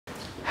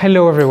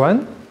Hello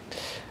everyone.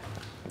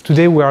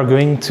 Today we are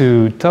going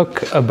to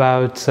talk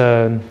about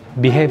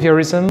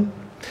behaviorism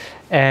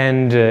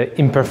and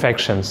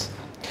imperfections.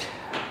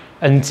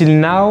 Until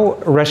now,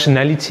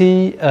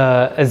 rationality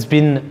has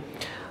been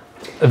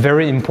a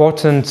very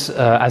important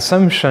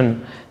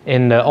assumption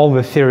in all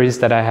the theories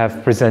that I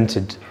have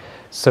presented.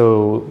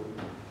 So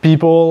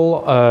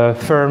people,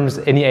 firms,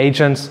 any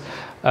agents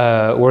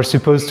were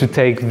supposed to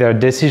take their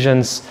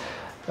decisions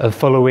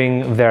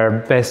following their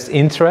best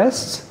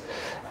interests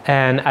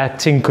and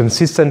acting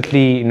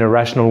consistently in a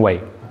rational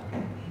way.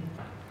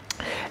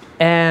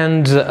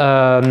 And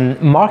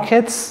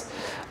markets,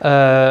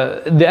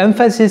 the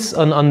emphasis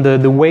on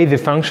the way they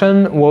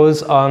function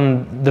was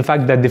on the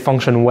fact that they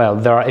function well,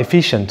 they are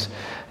efficient.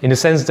 In a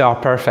sense, they are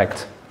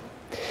perfect.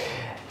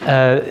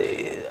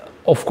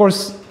 Of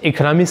course,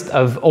 economists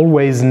have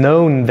always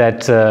known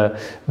that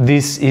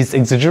this is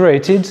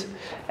exaggerated,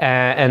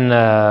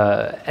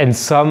 and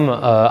some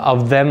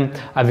of them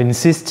have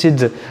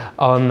insisted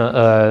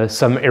on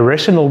some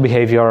irrational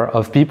behavior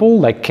of people,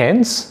 like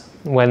Keynes,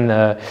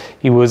 when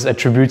he was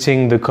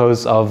attributing the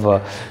cause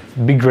of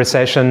big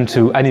recession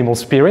to animal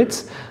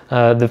spirits,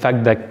 the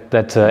fact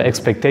that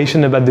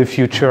expectations about the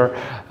future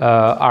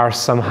are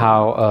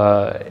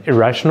somehow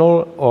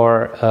irrational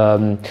or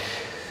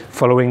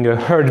following a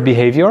herd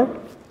behavior.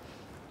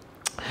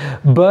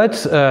 But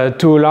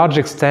to a large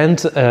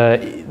extent,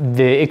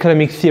 the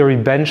economic theory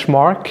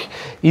benchmark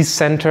is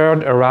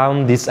centered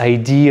around this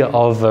idea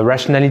of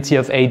rationality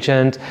of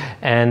agent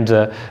and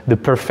the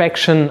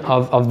perfection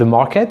of the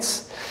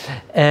markets,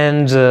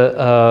 and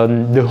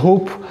the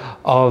hope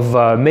of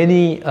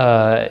many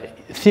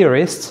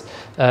theorists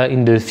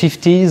in the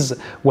 50s,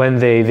 when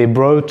they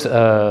brought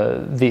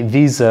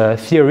these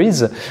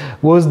theories,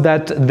 was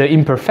that the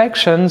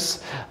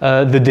imperfections,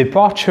 the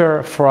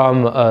departure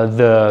from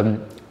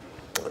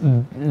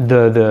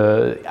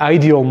the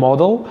ideal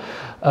model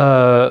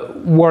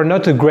were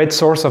not a great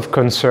source of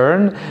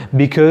concern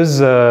because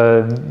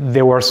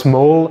they were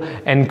small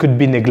and could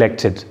be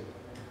neglected.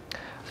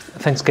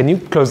 Thanks. Can you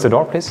close the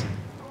door, please?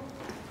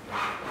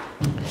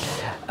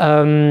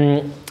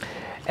 And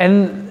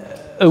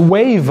a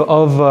wave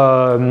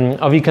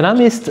of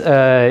economists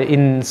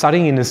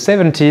starting in the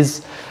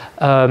 70s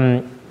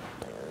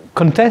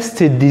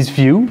contested this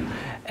view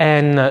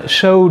and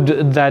showed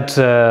that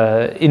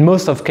in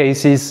most of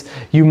cases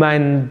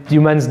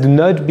humans do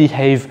not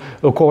behave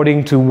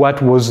according to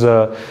what was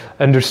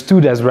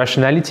understood as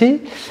rationality,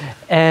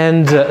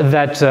 and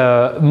that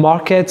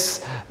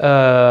markets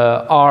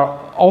are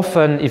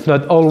often, if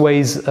not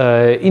always,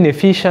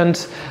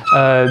 inefficient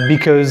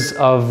because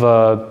of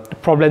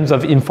problems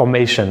of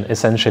information,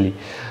 essentially,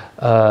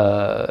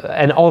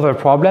 and other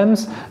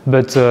problems,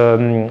 but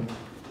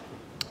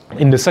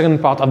in the second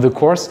part of the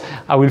course,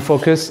 I will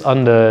focus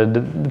on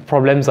the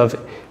problems of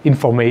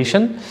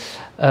information,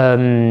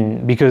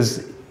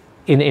 because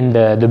in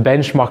the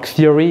benchmark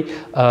theory,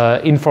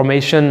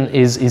 information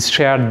is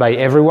shared by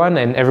everyone,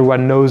 and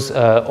everyone knows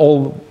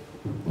all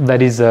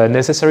that is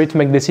necessary to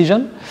make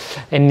decision.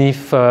 And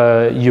if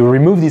you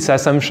remove this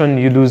assumption,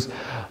 you lose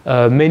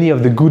many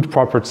of the good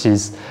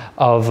properties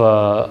of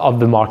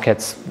the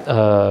markets.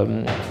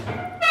 And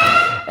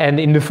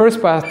in the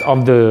first part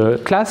of the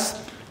class,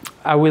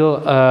 I will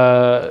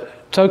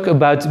talk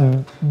about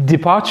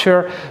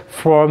departure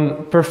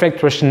from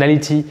perfect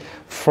rationality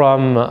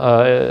from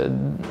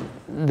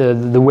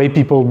the way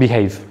people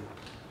behave.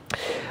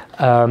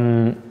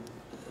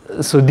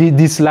 So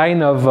this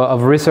line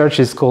of research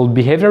is called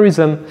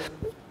behaviorism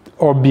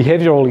or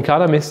behavioral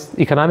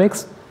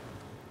economics.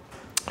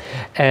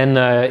 And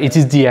it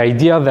is the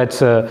idea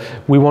that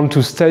we want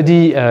to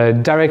study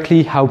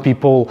directly how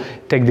people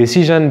take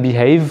decisions,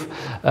 behave,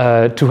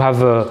 to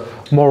have a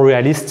more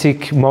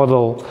realistic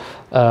model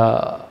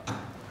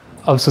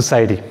of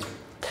society.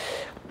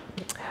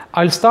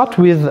 I'll start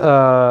with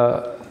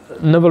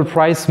Nobel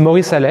Prize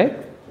Maurice Allais,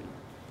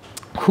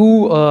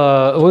 who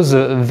was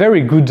a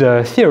very good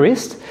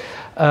theorist.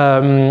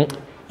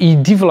 He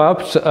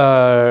developed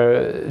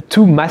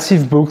two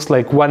massive books,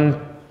 like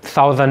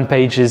 1,000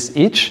 pages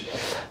each,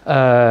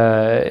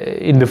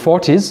 in the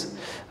 40s,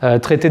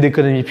 Traité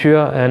d'économie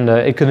pure and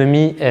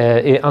Économie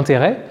et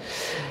intérêt.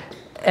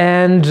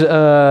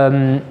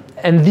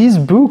 And these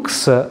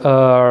books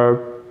were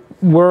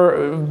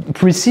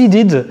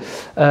preceded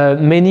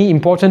many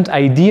important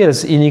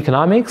ideas in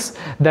economics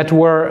that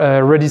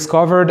were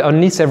rediscovered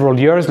only several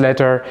years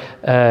later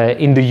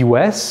in the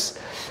US.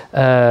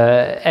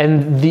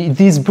 And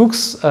these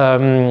books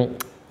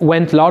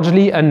went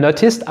largely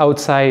unnoticed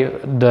outside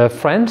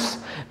France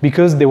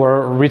because they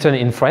were written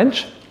in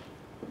French.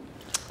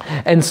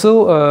 And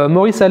so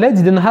Maurice Allais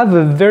didn't have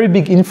a very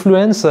big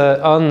influence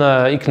on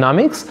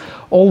economics,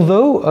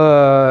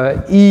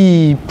 although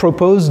he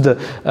proposed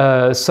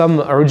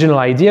some original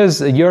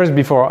ideas years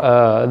before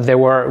they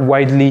were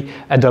widely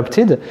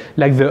adopted,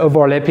 like the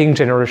overlapping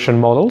generation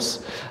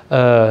models,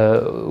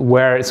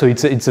 where so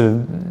it's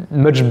a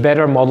much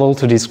better model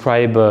to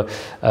describe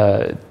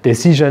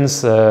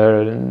decisions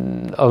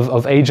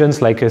of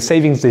agents, like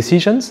savings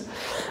decisions,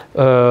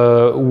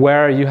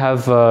 where you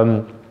have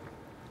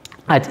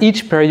at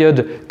each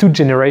period, two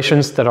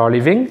generations that are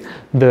living,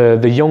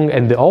 the young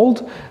and the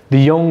old. The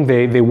young,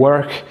 they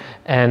work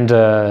and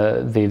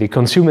they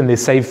consume and they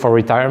save for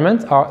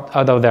retirement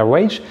out of their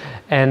wage.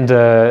 And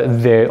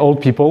the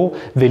old people,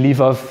 they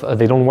live off,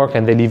 they don't work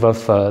and they live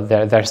off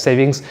their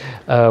savings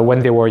when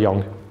they were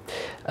young.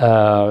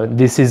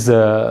 This is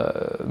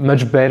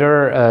much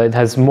better, it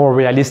has more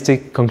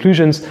realistic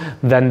conclusions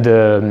than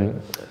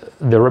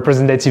the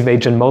representative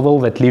agent model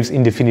that lives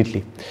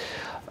indefinitely,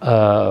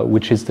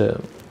 which is the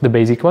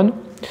basic one.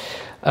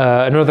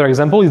 Another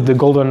example is the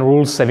golden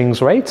rule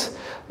savings rate,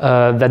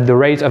 that the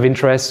rate of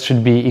interest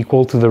should be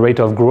equal to the rate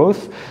of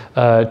growth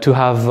to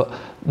have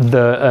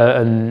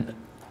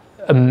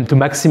to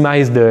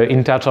maximize the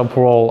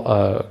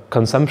intertemporal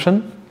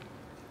consumption,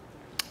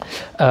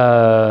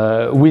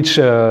 which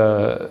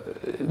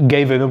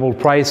gave a Nobel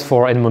Prize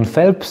for Edmund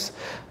Phelps,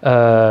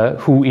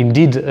 who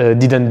indeed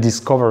didn't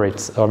discover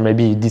it, or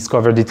maybe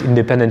discovered it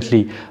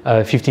independently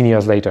 15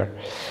 years later.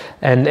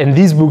 And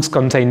these books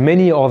contain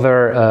many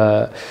other,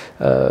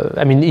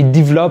 I mean, it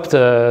developed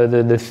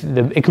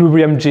the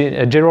equilibrium,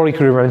 general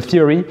equilibrium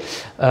theory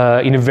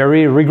in a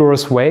very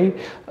rigorous way,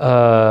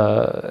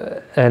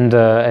 and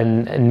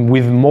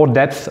with more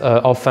depth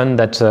often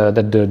that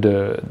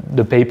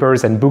the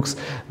papers and books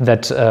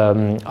that are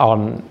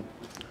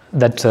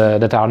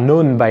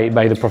known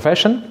by the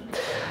profession.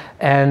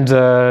 And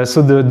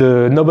so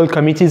the Nobel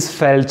committees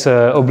felt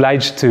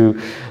obliged to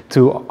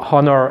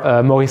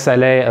honor Maurice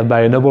Allais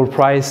by a Nobel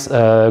Prize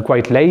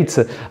quite late,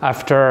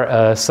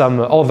 after some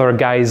other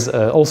guys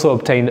also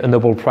obtained a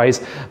Nobel Prize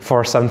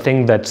for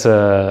something that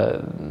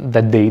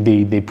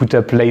they put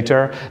up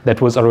later that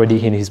was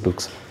already in his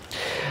books.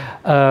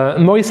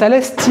 Maurice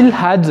Allais still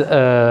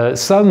had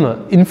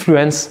some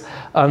influence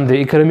on the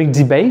economic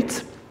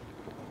debate,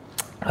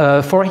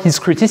 for his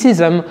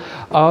criticism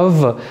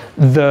of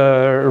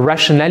the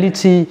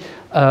rationality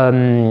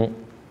of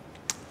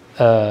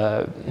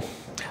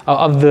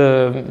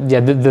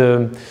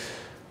the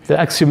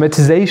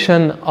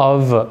axiomatization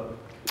of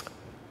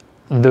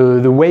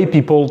the way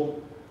people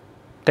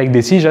take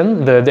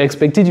decision, the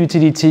expected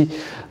utility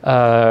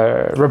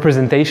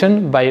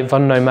representation by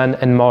von Neumann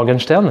and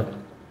Morgenstern,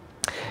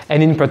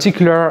 and in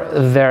particular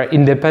their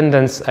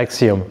independence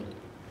axiom.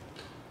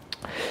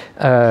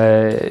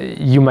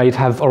 You might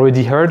have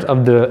already heard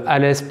of the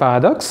Allais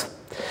paradox.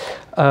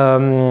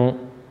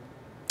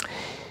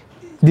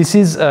 This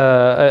is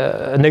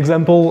an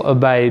example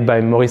by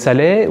Maurice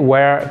Allais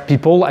where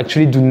people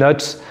actually do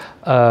not,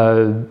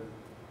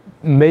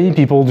 many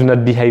people do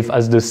not behave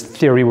as this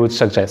theory would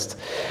suggest.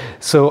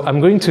 So I'm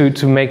going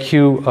to make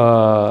you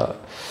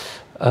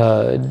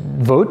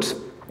vote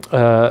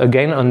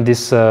again on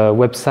this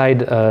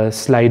website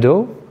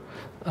Slido.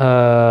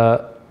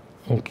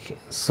 Okay.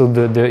 So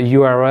the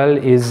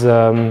URL is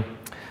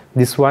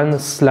this one,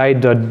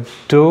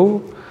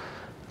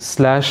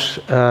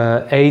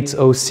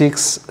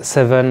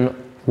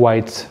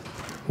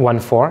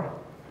 slide.do/8067white14. I'm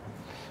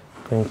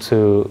going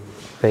to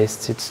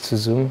paste it to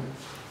Zoom.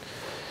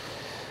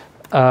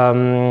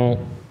 On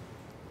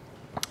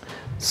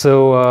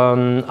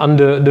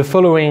the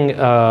following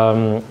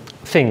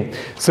thing.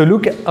 So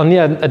look only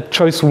at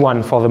choice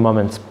 1 for the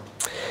moment.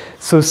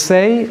 So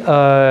say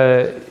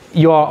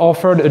you are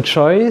offered a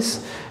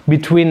choice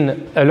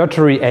between a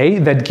lottery A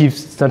that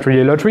gives, it's not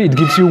really a lottery, it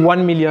gives you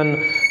 1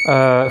 million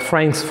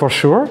francs for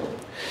sure,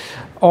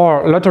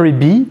 or lottery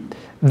B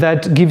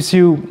that gives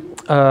you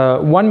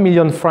 1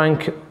 million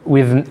francs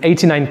with an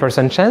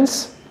 89%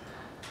 chance,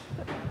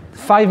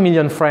 5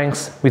 million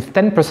francs with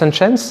 10%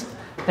 chance,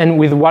 and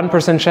with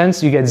 1%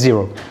 chance you get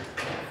 0.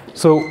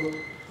 So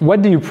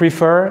what do you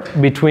prefer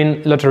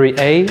between lottery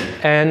A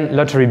and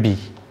lottery B?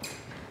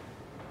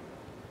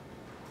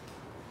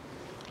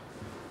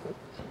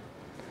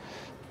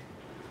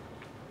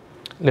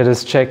 Let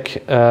us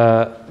check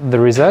the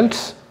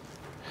results.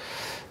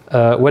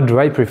 What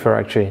do I prefer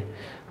actually?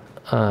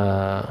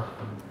 I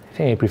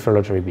think I prefer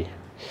lottery B.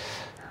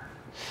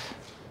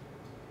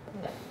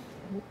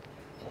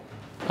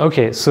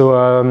 Okay, so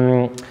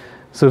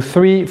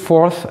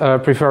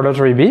 3/4 prefer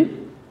lottery B.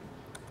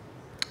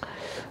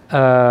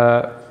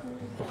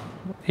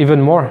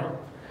 Even more.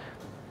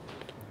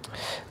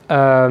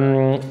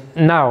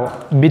 Now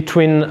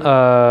between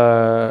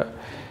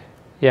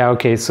yeah,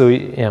 okay, so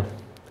yeah.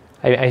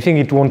 I think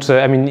it won't.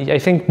 I mean, I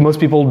think most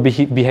people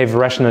behave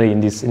rationally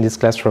in this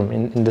classroom,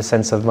 in the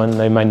sense of von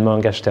Neumann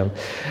Morgenstern.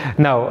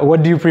 Now,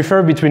 what do you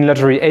prefer between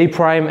lottery A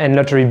prime and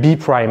lottery B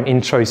prime in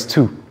choice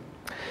 2?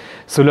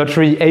 So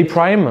lottery A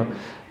prime,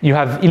 you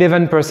have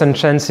 11%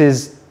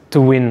 chances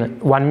to win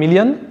 1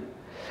 million,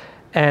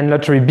 and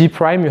lottery B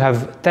prime, you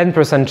have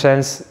 10%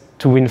 chance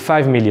to win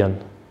 5 million.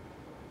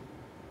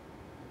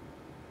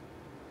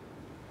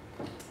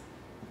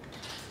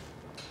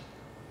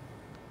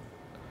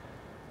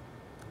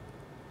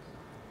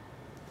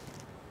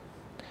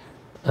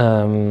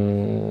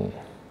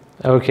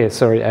 Okay,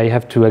 sorry, I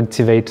have to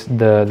activate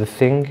the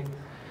thing,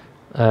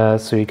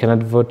 so you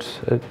cannot vote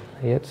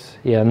yet.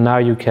 Yeah, now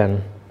you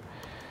can.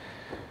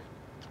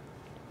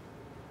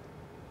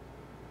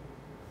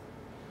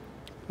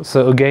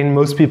 So again,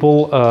 most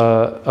people.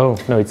 Oh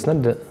no, it's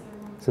not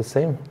it's the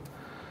same.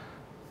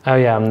 Oh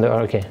yeah,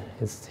 okay,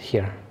 it's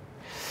here.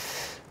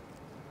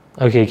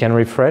 Okay, you can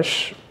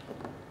refresh.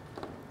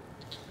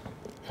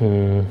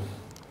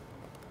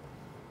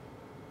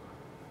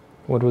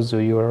 What was the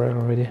URL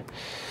already?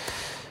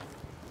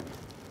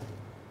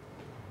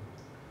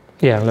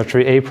 Yeah,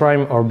 lottery A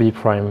prime or B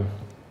prime.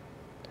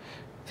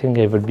 I think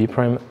I vote B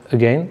prime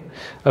again.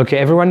 Okay,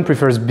 everyone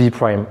prefers B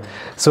prime.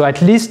 So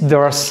at least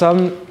there are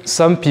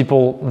some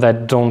people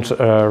that don't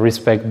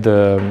respect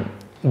the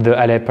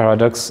Allais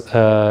paradox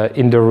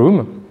in the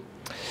room.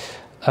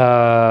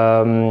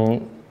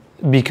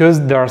 Because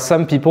there are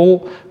some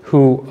people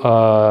who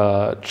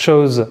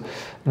chose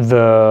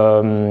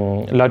the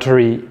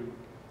lottery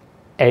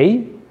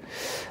A,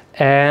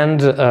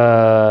 and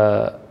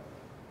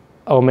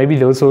or maybe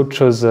they also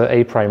chose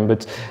A prime,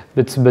 but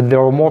there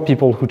are more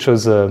people who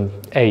chose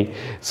A.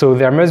 So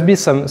there must be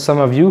some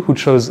of you who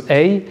chose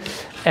A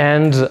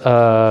and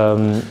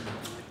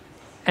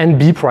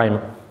B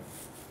prime.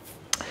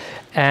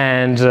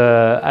 And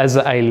as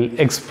I'll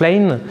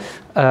explain,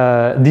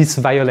 this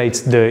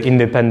violates the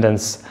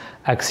independence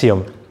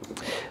axiom.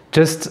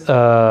 Just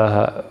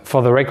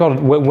for the record,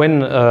 when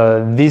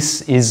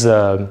this is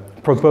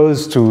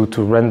proposed to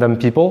random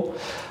people,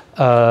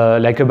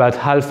 like about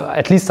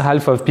at least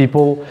half of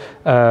people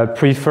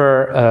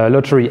prefer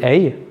lottery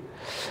A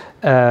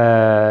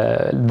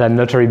than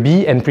lottery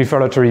B, and prefer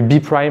lottery B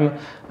prime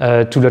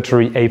to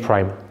lottery A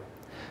prime.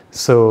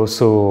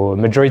 So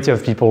majority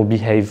of people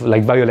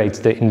violate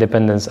the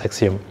independence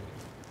axiom.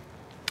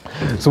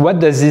 So what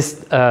does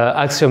this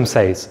axiom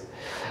say?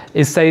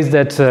 It says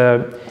that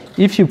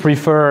if you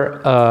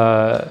prefer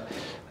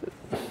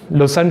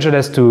Los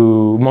Angeles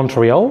to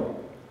Montreal,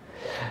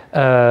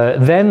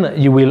 then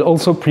you will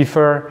also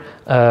prefer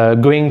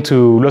going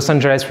to Los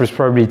Angeles with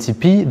probability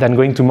P than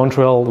going to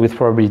Montreal with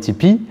probability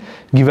P,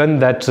 given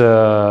that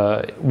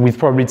with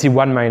probability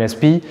 1 minus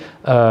P,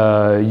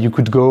 you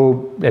could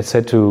go, let's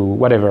say, to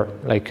whatever,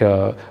 like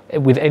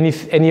with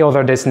any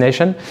other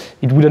destination,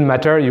 it wouldn't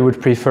matter, you would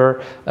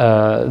prefer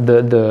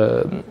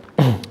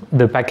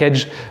the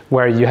package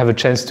where you have a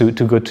chance to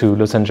go to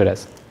Los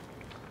Angeles.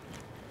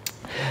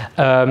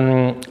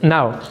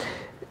 Now,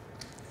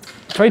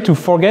 try to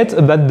forget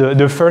about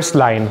the first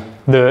line,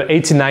 the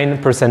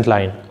 89%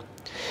 line,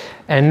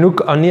 and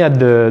look only at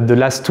the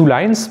last two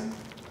lines.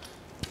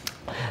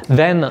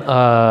 Then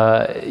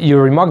you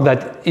remark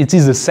that it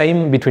is the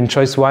same between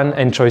choice 1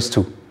 and choice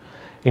 2.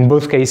 In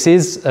both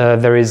cases,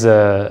 there is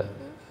the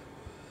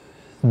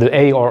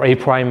A or A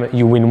prime,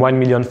 you win 1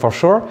 million for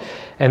sure,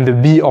 and the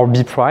B or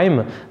B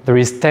prime, there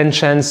is 10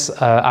 chance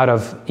out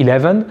of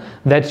 11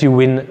 that you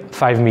win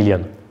 5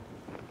 million.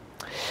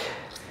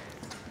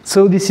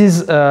 So this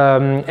is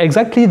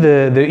exactly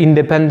the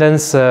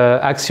independence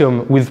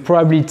axiom. With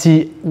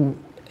probability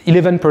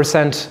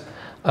 11%,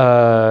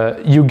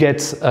 you get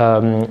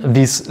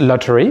this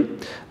lottery.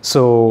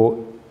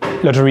 So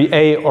lottery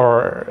A,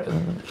 or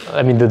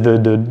I mean the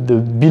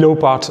below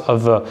part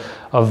of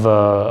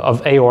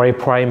A or A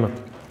prime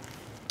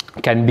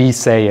can be,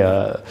 say,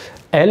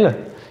 L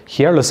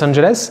here, Los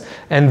Angeles,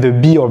 and the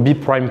B or B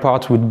prime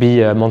part would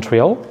be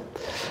Montreal.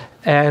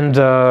 And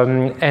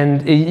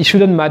it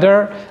shouldn't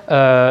matter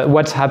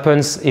what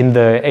happens in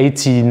the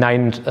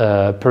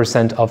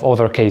 89% of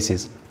other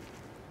cases.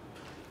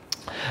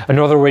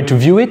 Another way to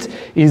view it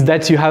is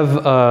that you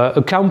have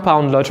a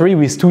compound lottery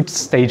with two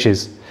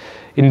stages.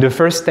 In the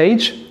first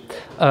stage,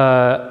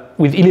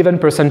 with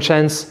 11%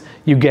 chance,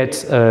 you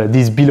get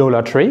this below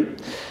lottery,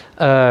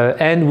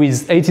 and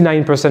with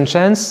 89%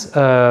 chance,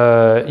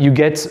 you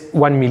get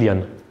 1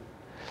 million,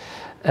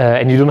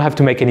 and you don't have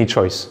to make any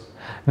choice.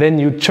 Then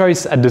your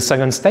choice at the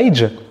second stage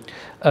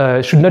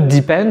should not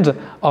depend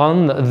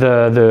on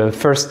the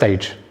first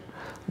stage,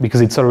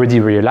 because it's already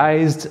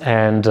realized,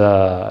 and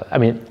I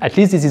mean, at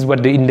least this is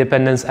what the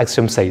independence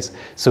axiom says.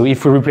 So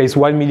if we replace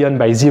 1 million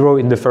by 0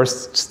 in the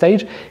first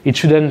stage, it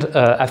shouldn't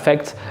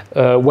affect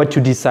what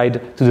you decide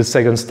to the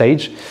second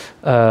stage,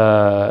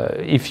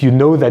 if you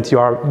know that you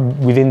are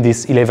within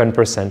this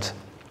 11%.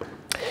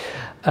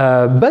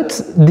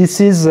 But this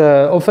is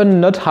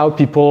often not how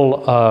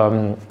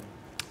people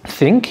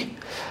think.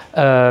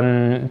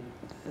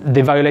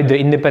 They violate the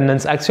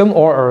independence axiom,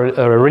 or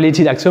a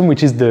related axiom,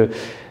 which is the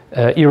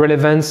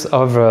irrelevance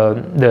of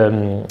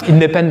the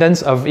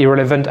independence of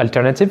irrelevant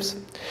alternatives.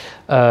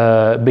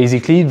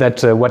 Basically,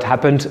 that what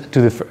happened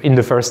in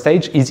the first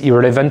stage is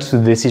irrelevant to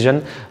the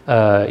decision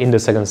in the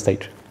second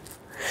stage.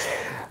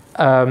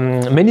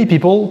 Many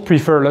people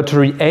prefer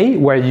lottery A,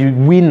 where you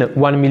win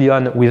 1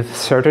 million with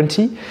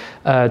certainty,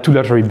 to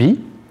lottery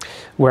B,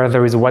 where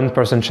there is a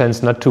 1%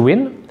 chance not to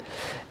win.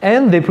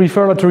 And they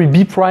prefer lottery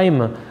B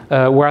prime,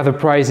 where the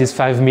price is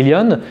 5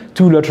 million,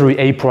 to lottery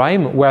A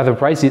prime, where the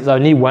price is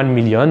only 1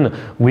 million,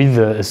 with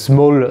a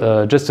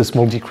small, just a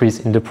small decrease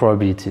in the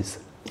probabilities.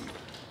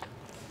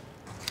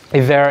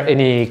 Is there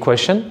any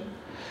question?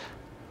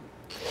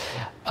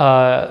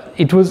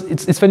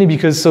 It's funny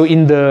because so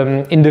in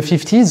the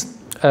 50s,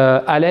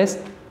 Allais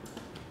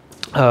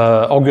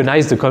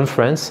organized a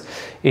conference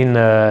in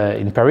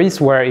Paris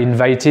where he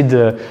invited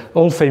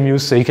all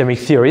famous economic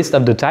theorists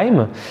of the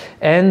time,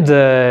 and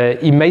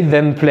he made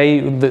them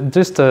play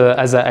just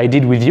as I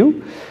did with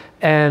you.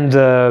 And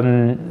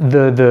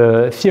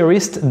the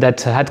theorist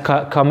that had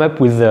come up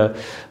with the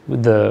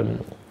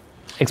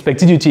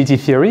expected utility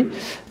theory,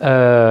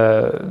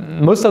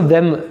 most of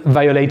them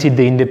violated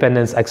the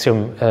independence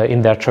axiom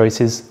in their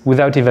choices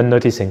without even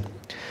noticing.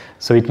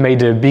 So it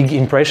made a big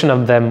impression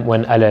on them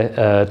when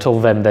Allais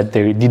told them that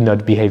they did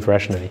not behave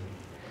rationally.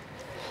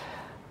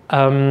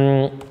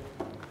 Now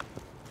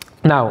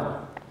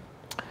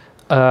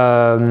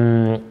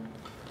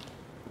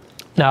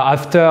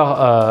after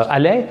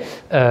Allais,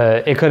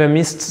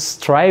 economists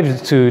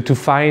strived to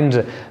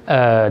find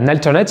an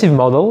alternative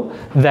model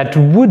that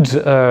would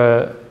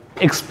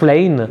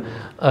explain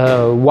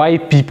how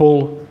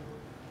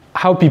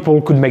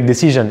people could make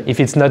decisions if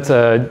it's not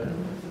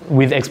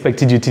with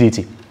expected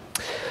utility.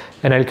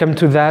 And I'll come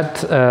to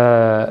that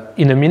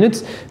in a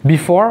minute.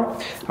 Before,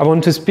 I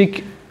want to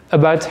speak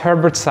about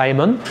Herbert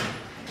Simon,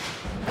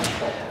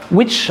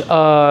 which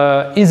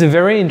is a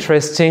very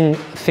interesting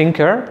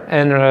thinker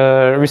and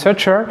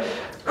researcher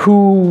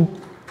who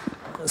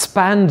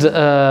spanned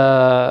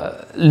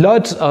a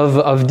lot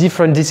of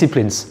different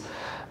disciplines.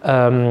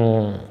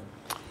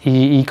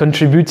 He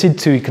contributed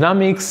to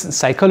economics,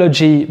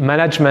 psychology,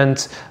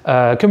 management,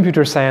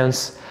 computer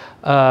science,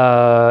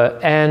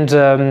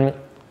 and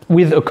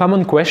with a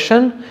common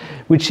question,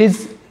 which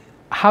is,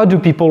 how do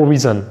people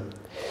reason?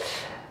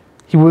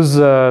 He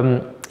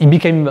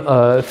became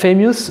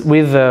famous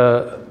with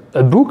a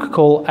book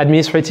called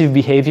Administrative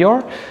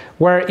Behavior,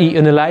 where he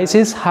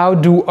analyzes how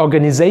do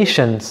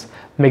organizations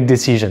make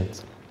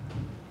decisions.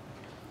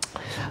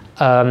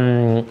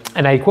 And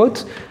I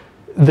quote,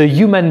 "The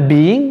human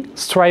being,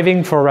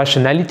 striving for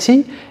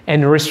rationality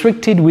and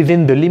restricted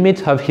within the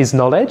limit of his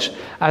knowledge,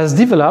 has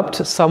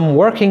developed some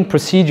working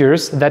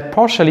procedures that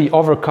partially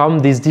overcome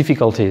these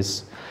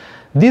difficulties.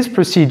 These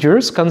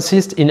procedures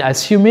consist in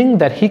assuming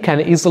that he can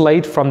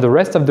isolate from the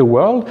rest of the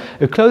world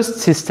a closed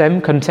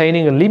system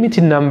containing a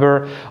limited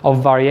number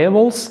of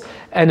variables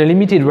and a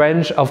limited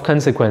range of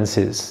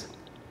consequences."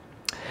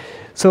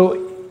 So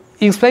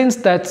he explains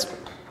that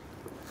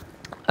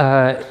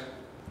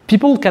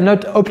people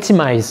cannot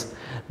optimize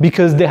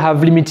because they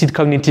have limited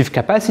cognitive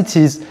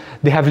capacities,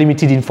 they have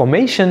limited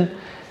information,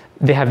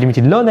 they have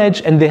limited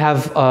knowledge, and they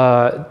have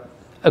a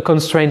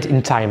constraint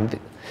in time.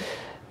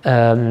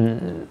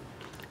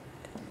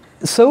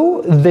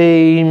 So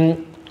they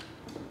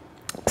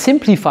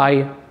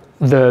simplify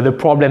the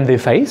problem they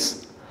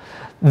face.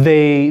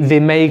 They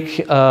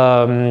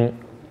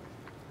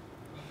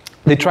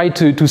try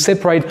to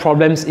separate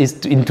problems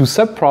into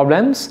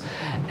sub-problems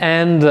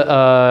and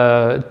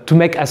to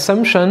make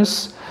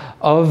assumptions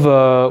of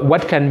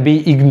what can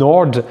be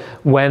ignored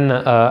when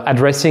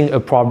addressing a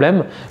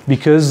problem,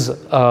 because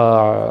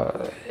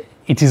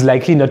it is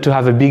likely not to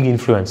have a big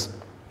influence.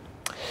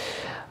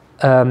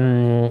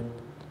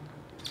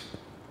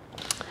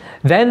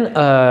 Then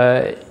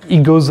he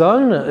goes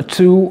on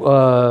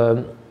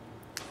to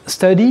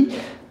study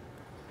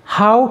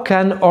how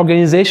can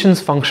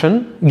organizations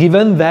function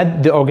given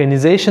that the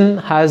organization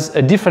has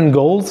different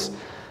goals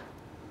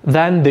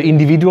than the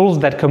individuals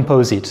that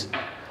compose it.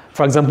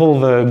 For example,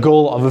 the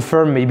goal of a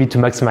firm may be to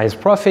maximize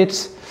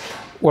profits,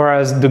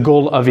 whereas the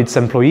goal of its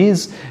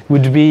employees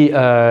would be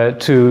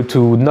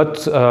to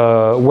not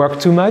work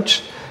too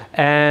much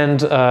and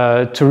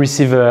to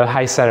receive a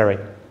high salary.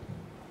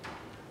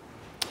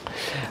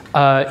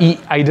 He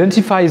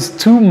identifies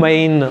two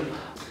main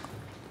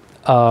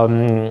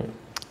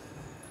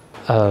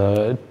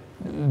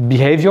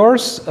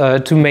behaviors,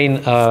 two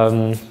main,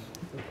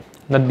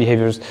 not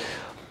behaviors,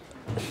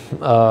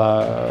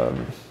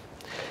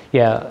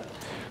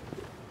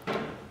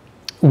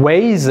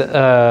 ways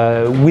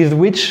with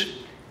which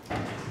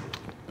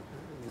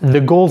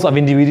the goals of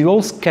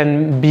individuals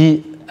can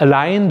be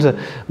aligned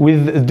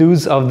with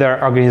those of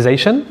their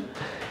organization,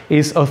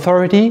 is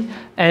authority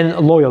and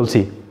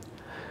loyalty.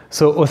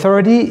 So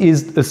authority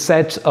is a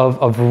set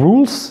of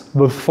rules,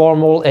 both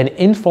formal and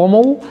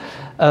informal,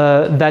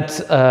 that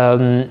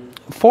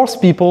force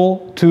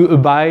people to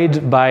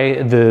abide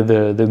by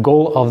the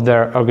goal of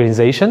their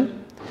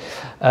organization,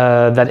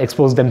 that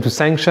expose them to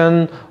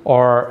sanction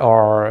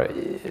or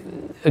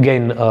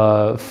again,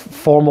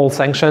 formal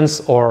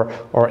sanctions or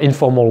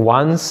informal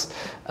ones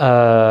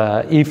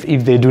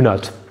if they do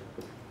not.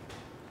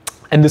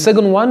 And the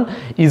second one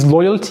is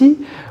loyalty,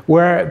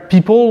 where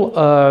people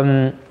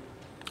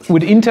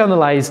would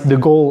internalize the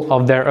goal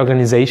of their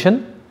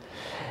organization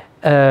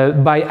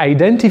by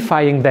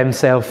identifying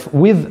themselves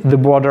with the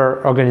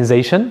broader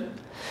organization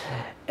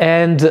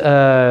And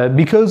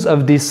because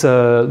of this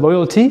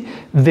loyalty,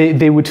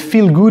 they would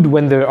feel good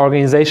when the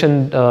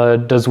organization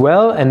does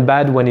well and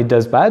bad when it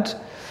does bad.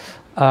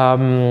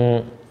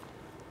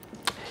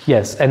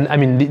 Yes, and I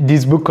mean,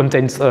 this book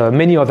contains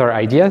many other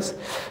ideas,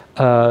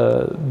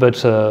 but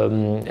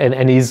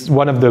is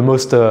one of the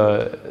most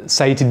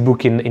cited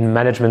book in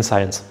management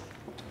science.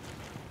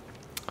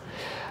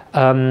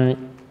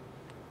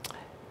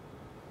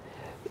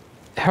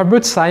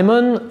 Herbert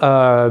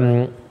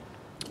Simon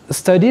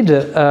studied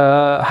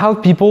how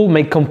people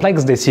make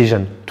complex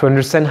decisions to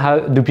understand how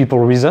do people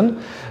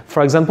reason.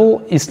 For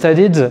example, he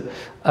studied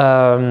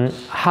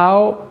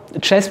how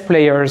chess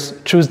players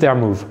choose their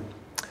move,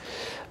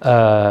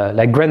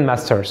 like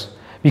grandmasters,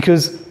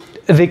 because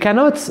they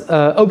cannot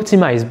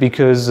optimize,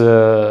 because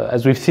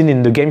as we've seen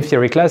in the game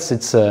theory class,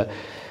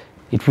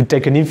 it would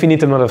take an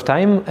infinite amount of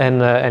time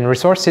and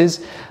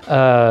resources,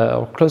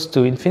 or close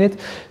to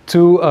infinite,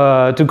 to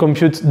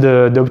compute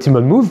the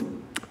optimal move.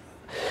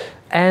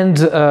 And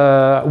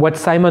what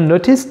Simon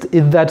noticed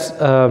is that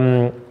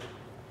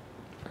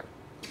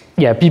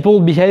people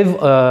behave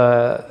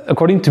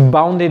according to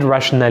bounded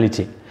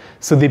rationality.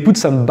 So they put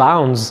some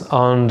bounds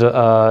on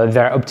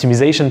their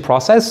optimization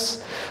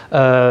process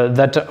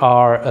that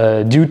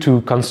are due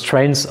to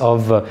constraints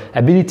of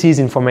abilities,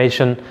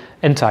 information,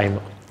 and time.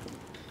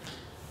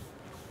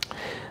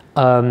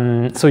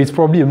 So it's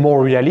probably a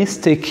more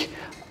realistic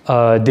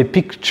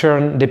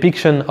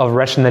depiction of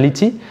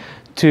rationality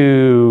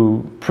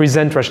to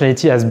present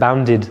rationality as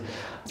bounded.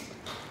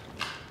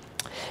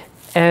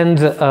 And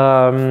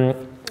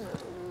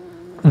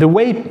the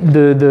way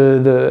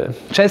the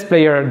chess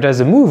player does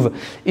a move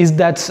is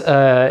that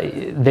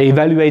they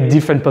evaluate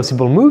different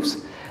possible moves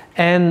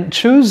and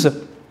choose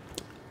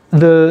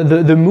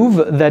the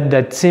move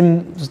that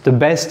seems the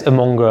best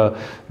among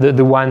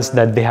the ones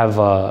that they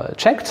have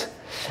checked.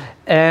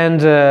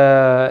 And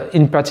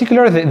in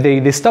particular,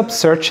 they stop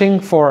searching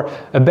for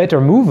a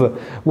better move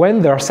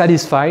when they're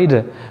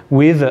satisfied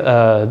with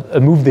a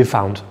move they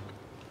found.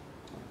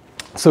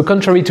 So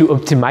contrary to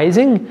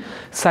optimizing,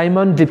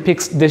 Simon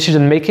depicts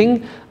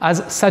decision-making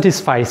as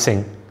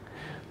satisficing.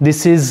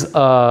 This is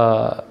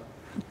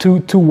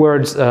two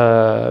words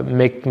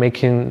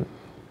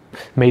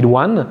made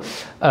one.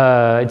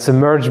 It's a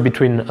merge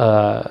between,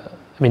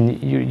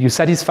 you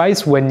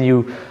satisfice when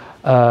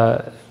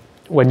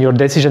your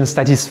decision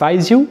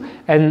satisfies you,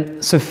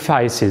 and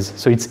suffices.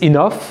 So it's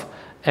enough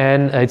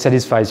and it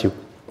satisfies you.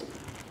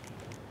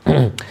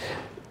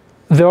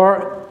 There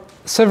are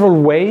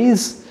several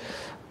ways.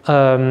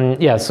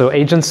 So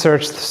agents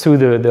search through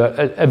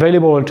the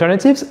available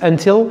alternatives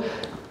until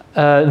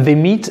they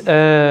meet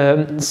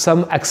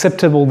some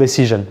acceptable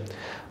decision.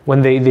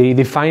 When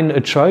they find a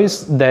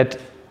choice that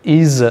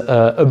is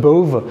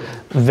above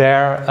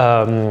their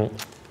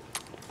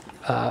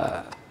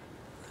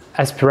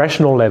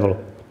aspirational level.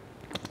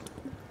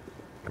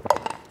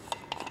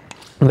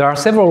 There are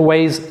several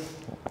ways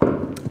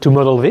to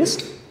model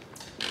this.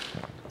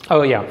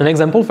 Oh yeah, an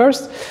example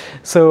first.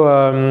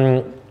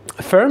 So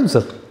firms.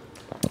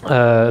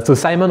 So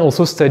Simon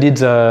also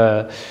studied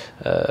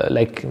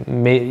like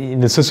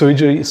in a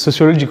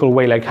sociological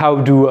way, like how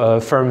do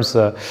firms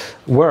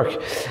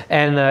work.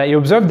 And he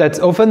observed that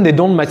often they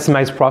don't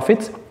maximize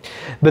profit,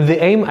 but they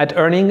aim at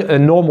earning a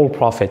normal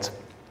profit,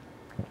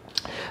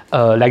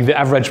 like the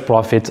average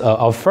profit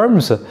of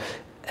firms.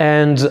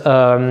 And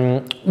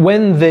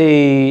when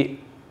they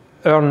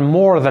earn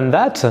more than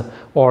that,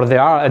 or they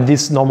are at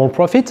this normal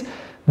profit,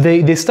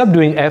 they stop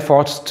doing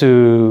efforts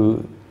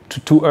to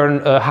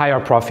earn a higher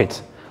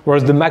profit.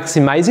 Whereas the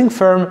maximizing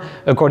firm,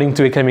 according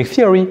to economic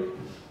theory,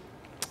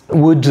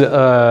 would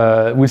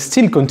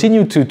still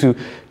continue to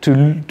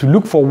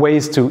look for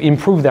ways to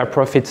improve their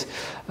profit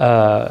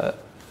again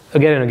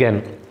and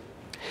again.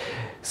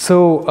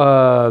 So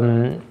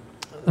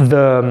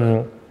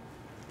the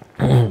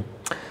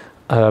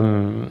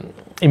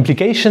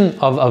implication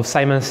of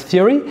Simon's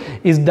theory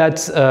is that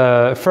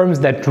firms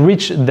that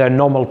reach their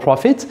normal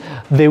profit,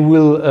 they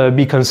will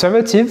be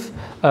conservative,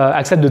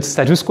 accept the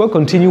status quo,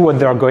 continue what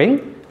they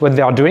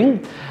are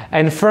doing,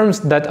 and firms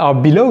that are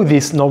below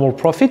this normal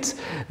profit,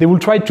 they will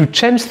try to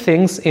change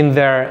things in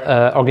their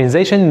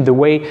organization, in the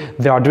way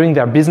they are doing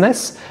their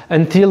business,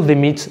 until they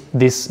meet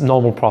this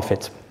normal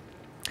profit.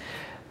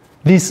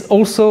 This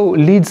also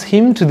leads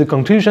him to the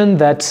conclusion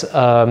that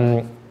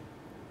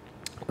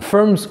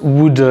firms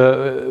would,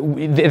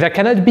 there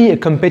cannot be a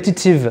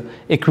competitive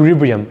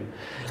equilibrium,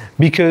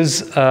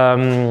 because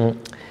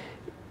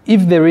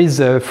if there is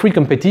a free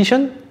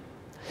competition,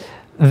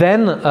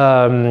 then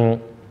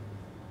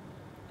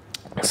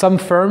some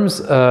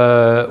firms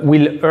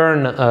will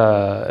earn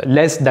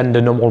less than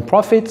the normal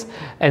profit,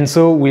 and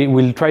so we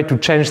will try to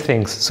change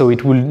things, so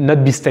it will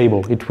not be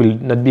stable, it will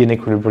not be an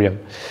equilibrium.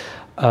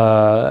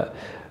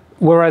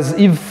 Whereas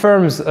if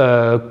firms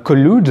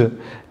collude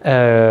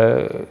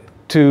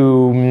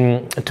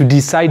to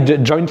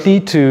decide jointly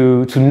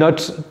to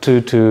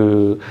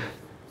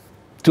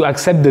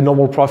accept the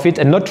normal profit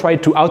and not try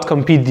to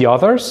outcompete the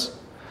others,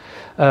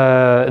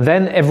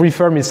 then every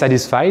firm is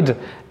satisfied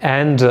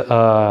and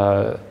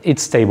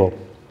it's stable.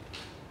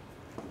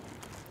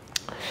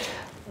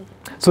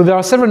 So there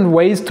are several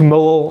ways to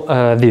model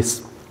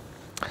this.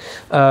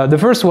 The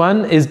first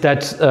one is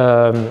that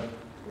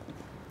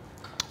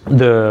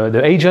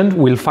the agent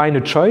will find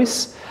a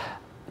choice,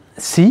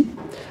 C,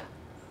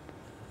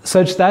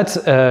 such that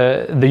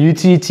the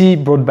utility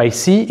brought by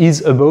C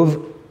is above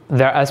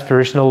their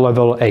aspirational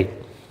level A.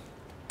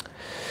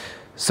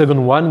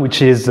 Second one,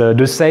 which is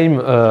the same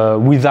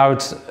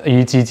without a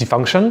utility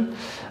function,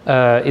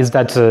 is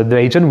that the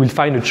agent will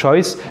find a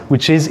choice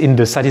which is in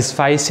the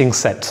satisfying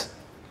set,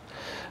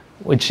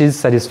 which is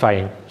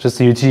satisfying,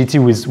 just a utility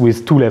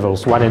with two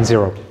levels, 1 and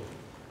 0.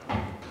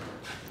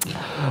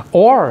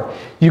 Or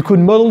you could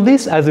model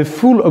this as a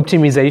full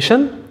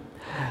optimization,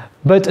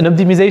 but an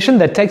optimization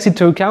that takes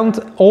into account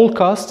all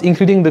costs,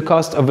 including the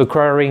cost of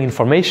acquiring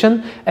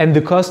information and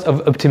the cost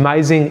of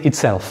optimizing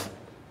itself.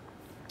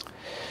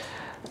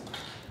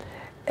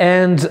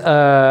 And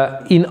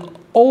in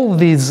all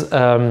these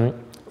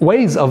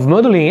ways of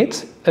modeling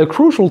it, a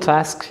crucial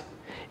task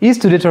is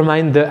to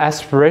determine the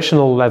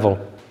aspirational level.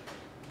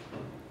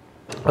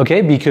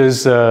 Okay,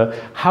 because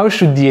how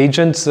should the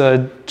agents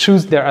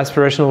choose their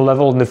aspirational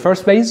level in the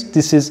first place?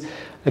 This is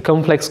a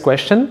complex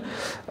question.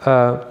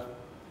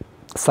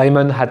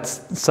 Simon had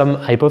some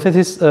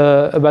hypotheses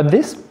about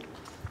this,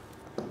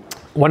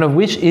 one of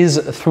which is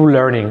through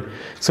learning.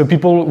 So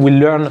people will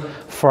learn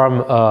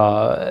from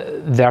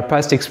their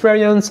past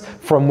experience,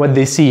 from what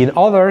they see in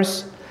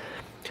others,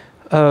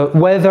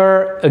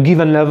 whether a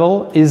given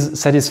level is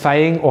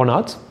satisfying or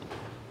not.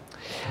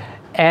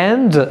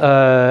 And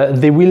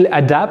they will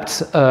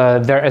adapt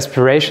their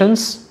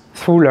aspirations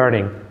through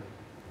learning.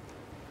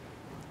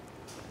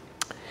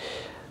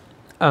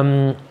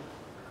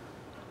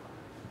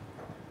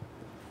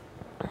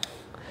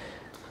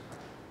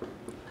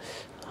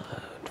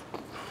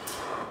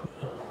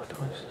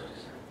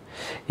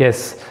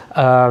 Yes.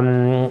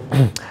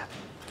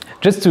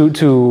 Just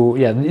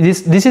yeah,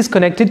 this is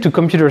connected to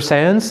computer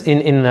science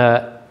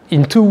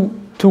in two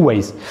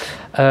ways.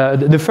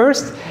 The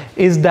first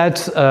is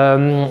that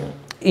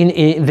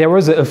there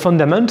was a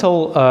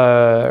fundamental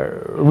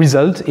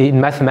result in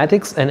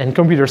mathematics and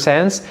computer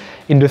science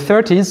in the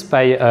 30s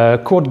by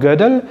Kurt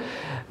Gödel,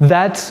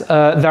 that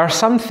there are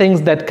some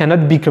things that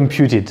cannot be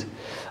computed,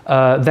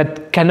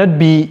 that cannot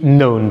be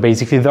known,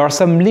 basically. There are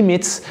some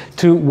limits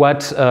to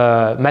what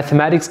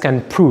mathematics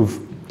can prove.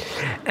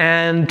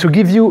 And to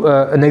give you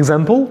an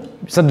example,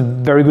 it's not a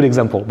very good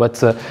example,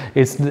 but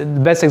it's the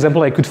best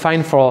example I could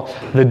find for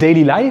the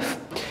daily life,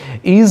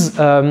 is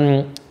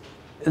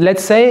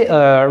let's say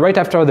right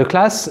after the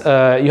class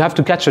you have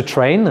to catch a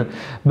train,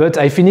 but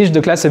I finished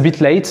the class a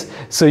bit late,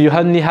 so you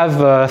only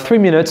have 3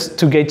 minutes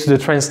to get to the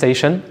train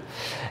station.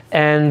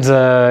 And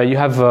you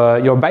have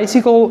your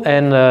bicycle,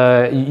 and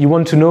you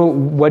want to know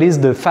what is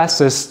the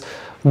fastest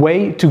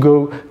way to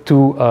go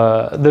to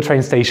the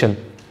train station.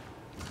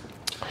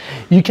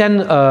 You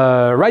can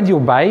ride your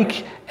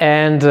bike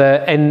and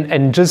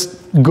just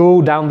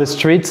go down the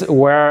street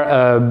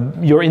where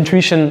your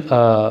intuition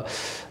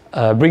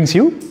brings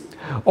you,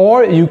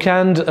 or you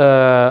can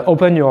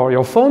open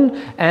your phone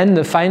and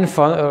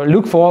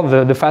look for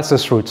the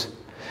fastest route.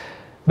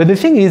 But the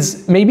thing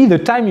is, maybe the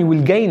time you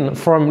will gain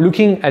from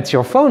looking at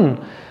your phone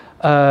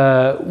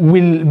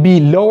will be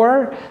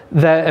lower,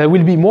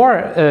 will be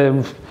more,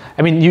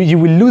 I mean, you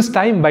will lose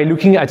time by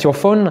looking at your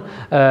phone,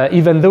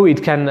 even though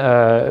it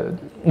can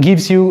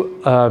gives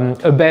you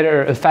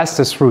a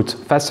faster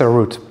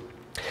route.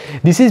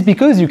 This is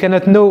because you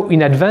cannot know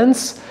in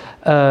advance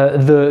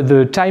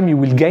the time you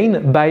will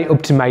gain by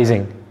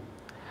optimizing.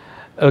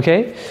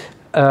 Okay?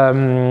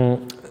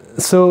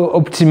 So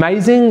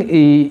optimizing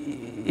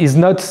is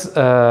not,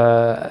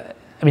 I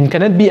mean,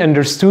 cannot be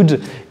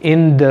understood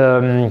in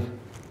the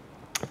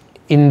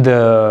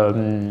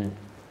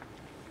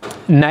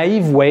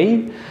naive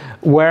way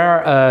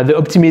where the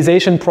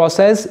optimization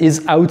process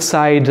is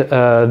outside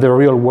the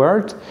real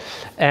world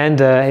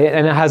and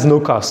it has no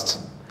cost.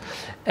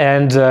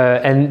 And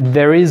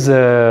there is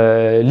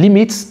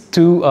limits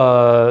to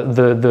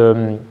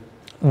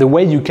the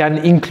way you can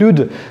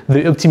include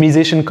the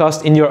optimization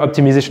cost in your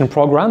optimization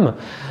program.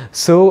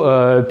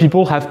 So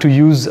people have to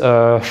use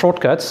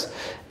shortcuts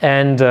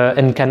and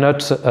cannot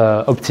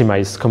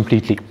optimize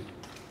completely.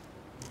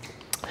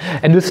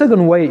 And the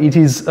second way it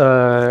is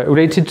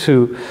related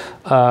to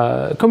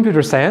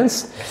computer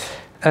science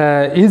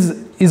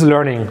is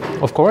learning,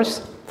 of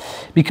course,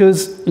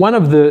 because one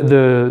of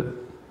the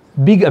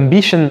big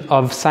ambition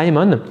of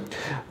Simon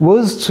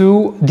was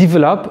to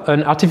develop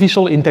an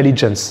artificial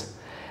intelligence.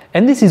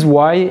 And this is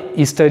why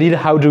he studied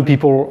how do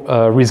people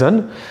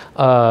reason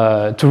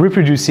to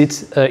reproduce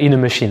it in a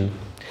machine.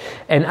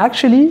 And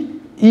actually,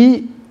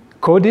 he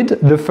coded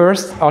the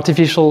first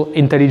artificial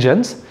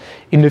intelligence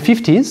in the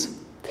 50s.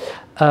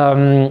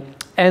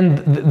 And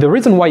the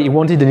reason why he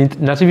wanted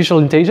an artificial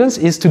intelligence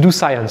is to do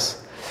science.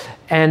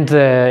 And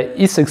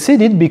he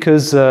succeeded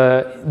because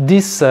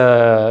this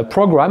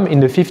program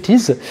in the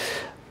 50s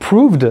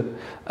proved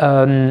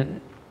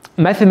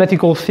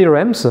mathematical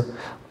theorems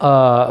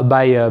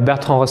by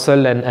Bertrand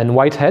Russell and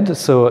Whitehead,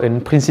 so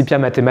in Principia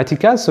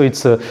Mathematica. So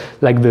it's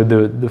like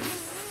the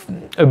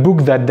a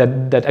book that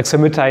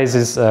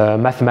axiomatizes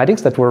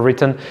mathematics that were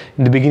written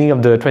in the beginning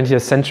of the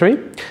 20th century.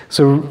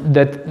 So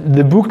that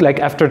the book, like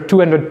after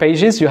 200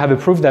 pages, you have a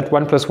proof that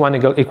 1 + 1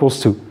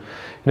 equals 2. You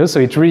know, so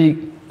it really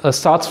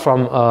starts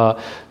from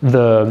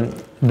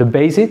the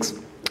basics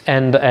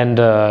and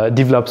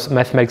develops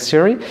mathematics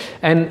theory.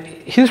 And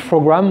his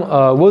program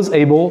was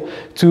able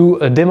to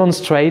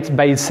demonstrate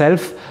by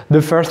itself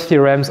the first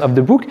theorems of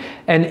the book,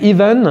 and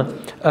even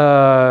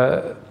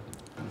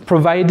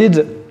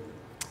provided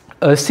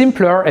a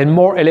simpler and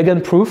more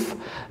elegant proof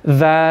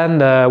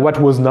than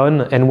what was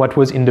known and what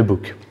was in the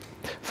book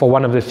for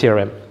one of the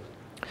theorems.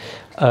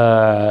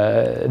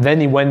 Then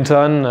he went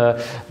on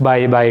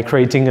by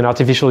creating an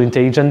artificial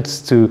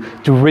intelligence to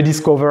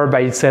rediscover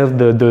by itself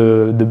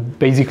the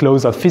basic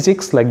laws of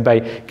physics, like by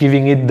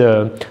giving it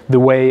the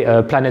way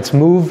planets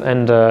move,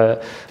 and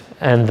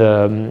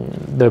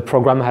the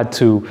program had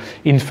to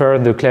infer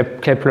the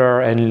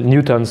Kepler and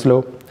Newton's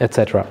law,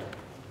 etc.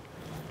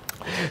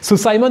 So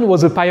Simon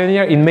was a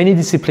pioneer in many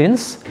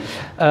disciplines.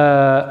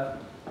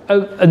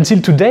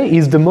 Until today,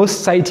 he's the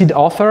most cited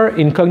author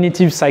in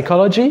cognitive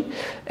psychology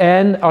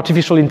and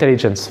artificial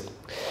intelligence.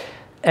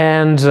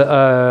 And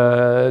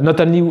not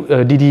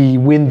only did he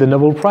win the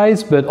Nobel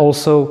Prize, but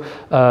also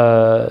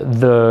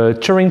the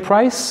Turing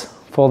Prize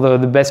for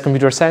the best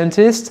computer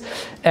scientist,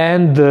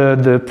 and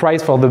the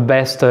prize for the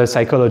best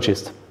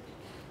psychologist,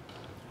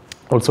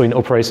 also in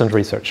operations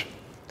research.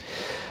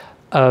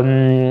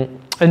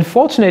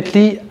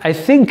 Unfortunately, I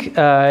think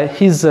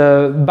his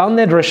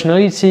bounded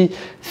rationality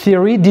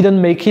theory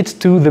didn't make it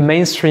to the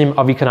mainstream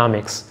of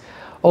economics.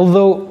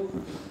 Although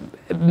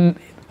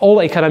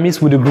all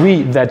economists would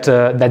agree that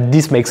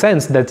this makes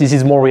sense, that this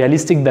is more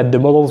realistic than the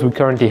models we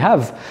currently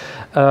have.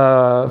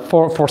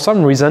 For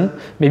some reason,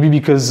 maybe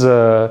because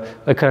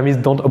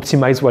economists don't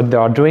optimize what they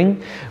are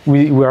doing,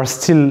 we are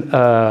still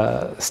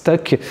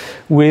stuck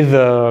with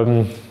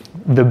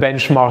the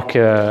benchmark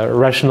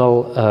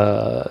rational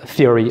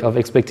theory of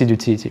expected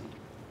utility.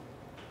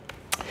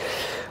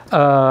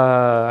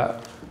 A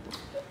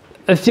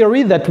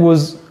theory that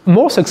was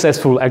more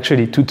successful,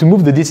 actually, to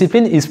move the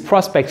discipline is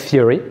prospect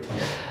theory.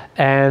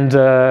 And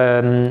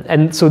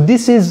so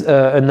this is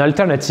an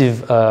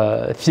alternative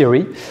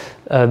theory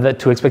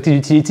to expected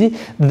utility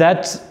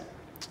that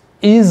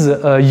is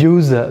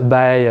used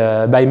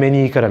by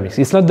many economists.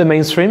 It's not the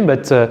mainstream,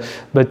 but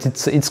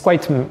it's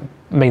quite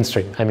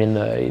mainstream. I mean,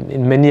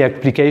 in many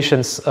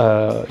applications,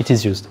 it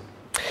is used.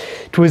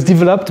 It was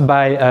developed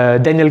by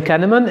Daniel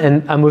Kahneman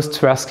and Amos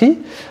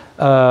Tversky,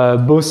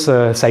 both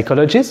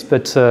psychologists,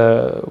 but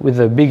with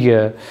a big,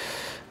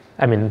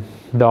 I mean,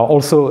 they are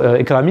also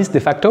economists de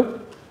facto.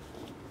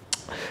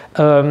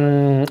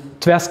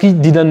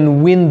 Tversky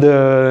didn't win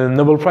the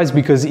Nobel Prize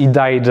because he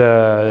died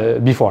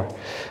before,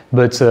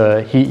 but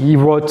he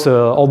wrote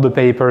all the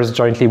papers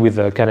jointly with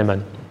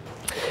Kahneman.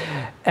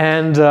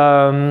 And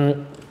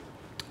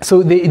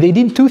so they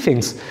did two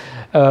things.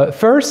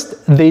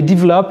 First, they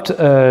developed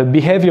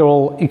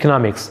behavioral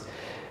economics,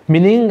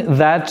 meaning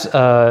that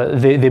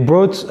they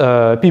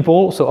brought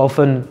people, so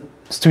often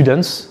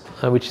students,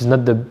 which is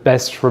not the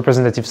best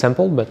representative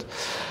sample, but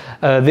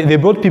they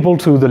brought people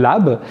to the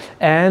lab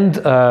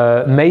and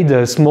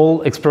made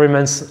small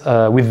experiments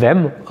with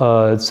them,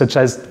 such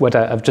as what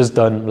I've just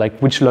done, like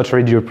which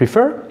lottery do you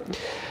prefer,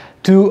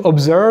 to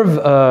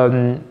observe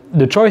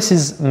the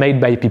choices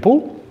made by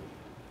people.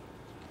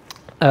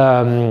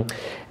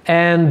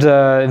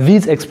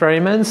 These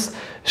experiments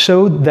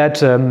showed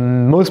that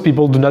most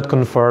people do not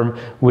conform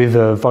with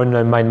von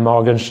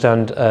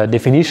Neumann-Morgenstern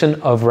definition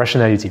of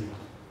rationality.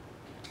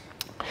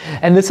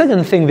 And the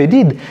second thing they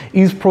did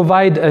is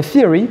provide a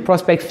theory,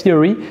 prospect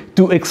theory,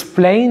 to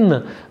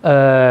explain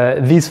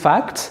these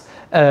facts,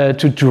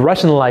 to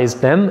rationalize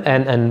them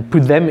and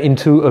put them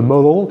into a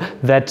model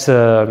that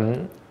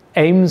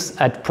aims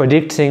at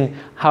predicting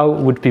how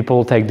would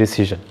people take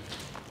decisions.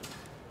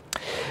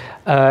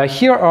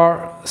 Here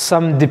are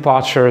some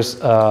departures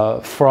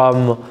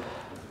from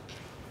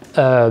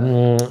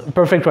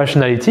perfect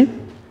rationality.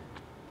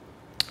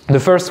 The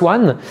first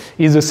one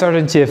is the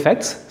certainty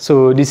effect.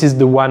 So this is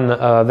the one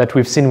that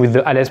we've seen with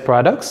the Allais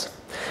paradox.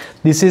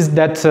 This is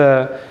that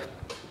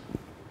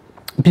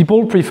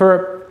people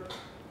prefer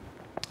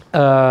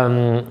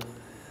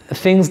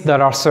things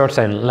that are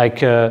certain,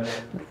 like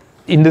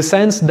in the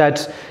sense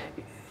that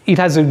it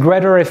has a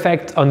greater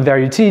effect on their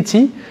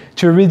utility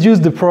to reduce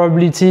the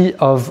probability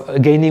of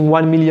gaining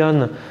 1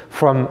 million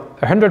from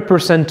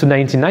 100% to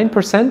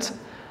 99%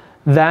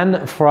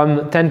 than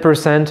from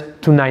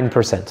 10% to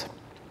 9%.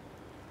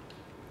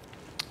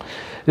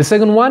 The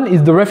second one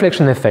is the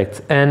reflection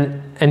effect,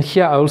 and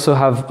here I also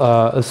have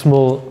a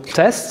small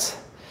test,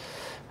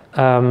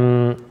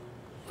 so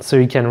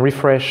you can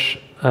refresh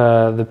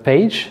the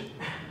page.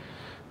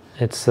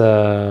 It's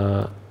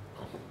yeah.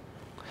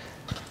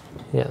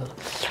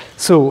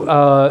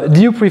 So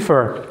do you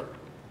prefer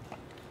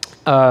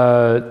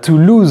to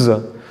lose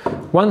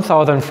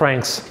 1,000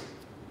 francs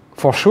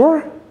for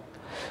sure,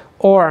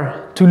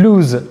 or to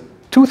lose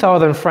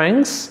 2,000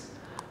 francs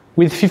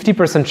with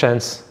 50%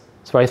 chance?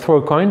 So I throw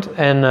a coin,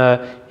 and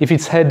if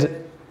it's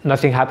head,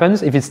 nothing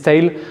happens. If it's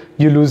tail,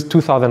 you lose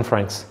 2,000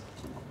 francs.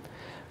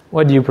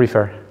 What do you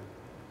prefer?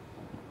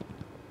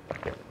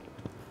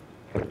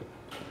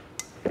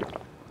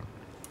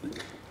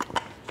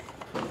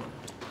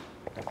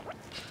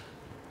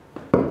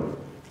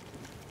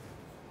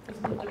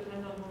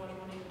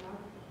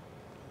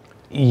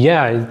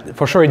 Yeah,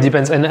 for sure it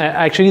depends. And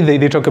actually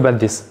they talk about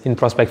this in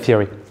prospect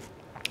theory.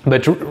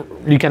 But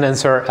you can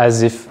answer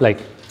as if like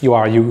you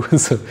are you.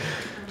 So.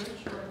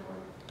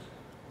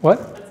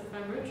 What?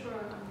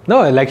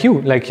 No, like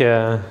you. Like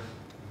don't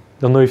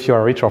know if you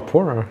are rich or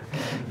poor.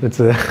 But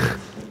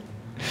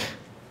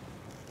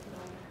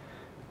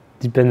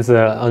depends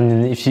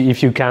on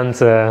if you can't.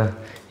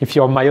 If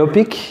you're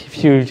myopic,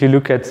 if you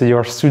look at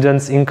your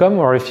student's income,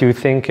 or if you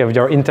think of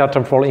your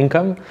intertemporal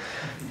income.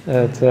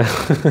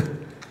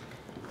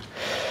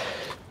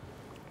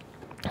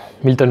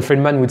 Milton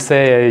Friedman would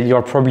say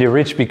you're probably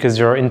rich because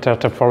your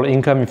intertemporal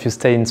income, if you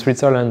stay in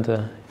Switzerland,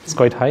 is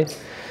quite high.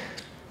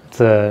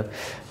 But,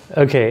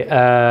 okay.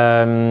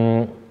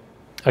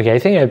 Okay, I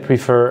think I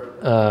prefer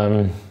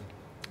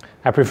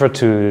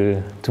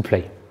to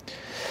play.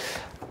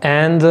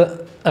 And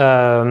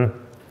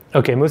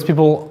okay, most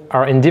people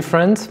are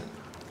indifferent.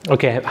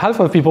 Okay, half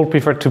of people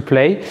prefer to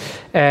play,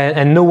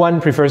 and no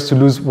one prefers to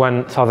lose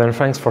 1,000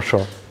 francs for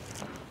sure.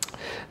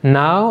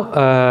 Now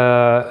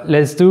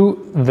let's do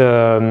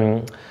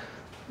the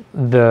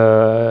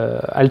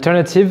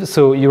alternative.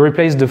 So you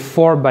replace the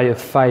 4 by a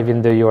 5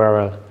 in the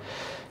URL.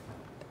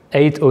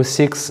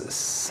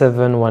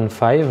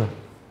 806.715.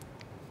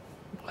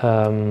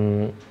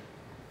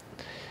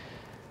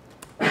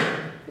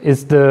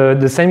 It's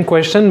the same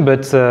question,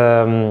 but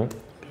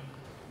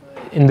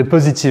in the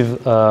positive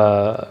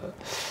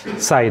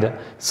side.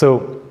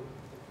 So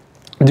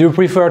do you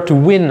prefer to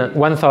win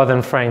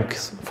 1,000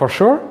 francs for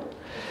sure?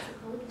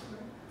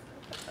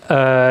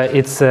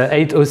 It's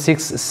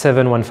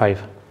 806.715.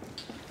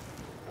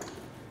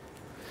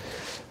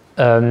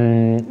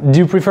 Do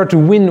you prefer to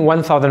win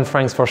 1,000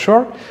 francs for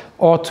sure,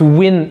 or to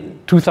win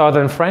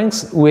 2,000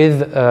 francs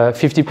with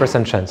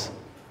 50% chance?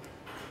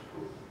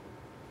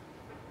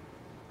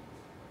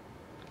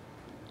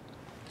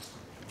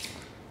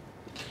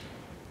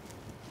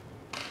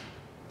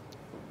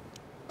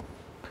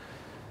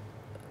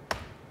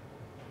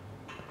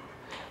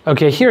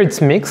 Okay, here it's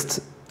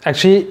mixed.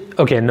 Actually,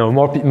 okay, no,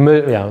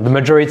 the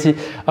majority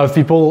of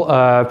people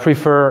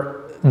prefer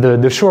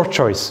the short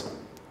choice.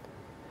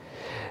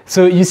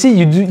 So you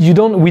see, we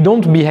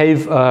don't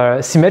behave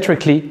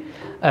symmetrically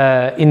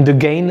in the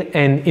gain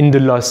and in the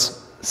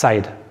loss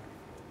side.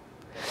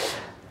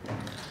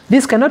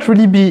 This cannot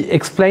really be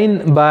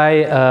explained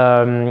by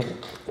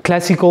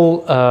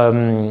classical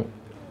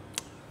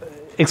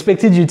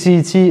expected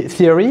utility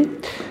theory,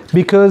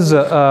 because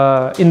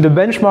in the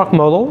benchmark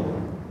model,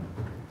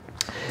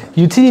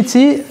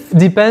 utility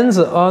depends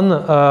on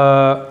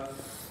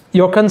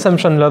your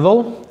consumption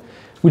level,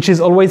 which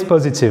is always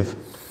positive.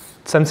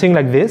 Something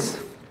like this,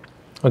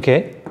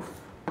 okay?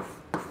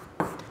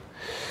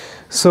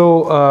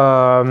 So,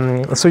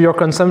 so your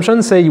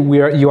consumption, say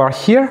you are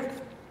here.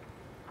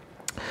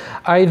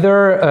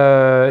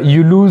 Either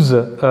you lose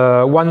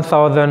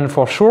 1,000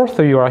 for sure,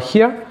 so you are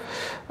here,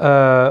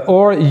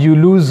 or you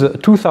lose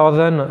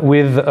 2,000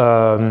 with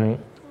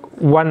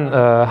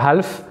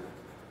 1/2.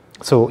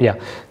 So yeah,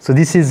 so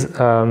this is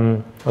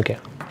okay.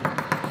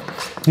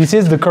 This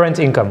is the current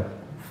income,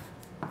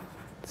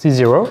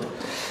 C0,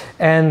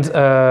 and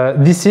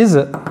this is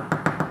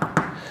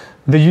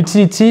the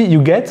utility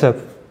you get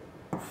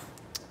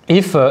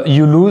if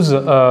you lose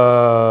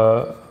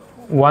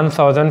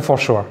 1,000 for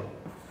sure.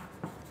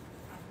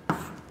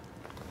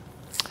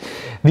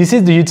 This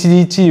is the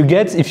utility you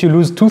get if you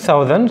lose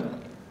 2,000,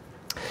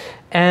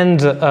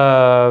 and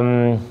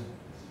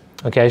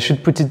okay, I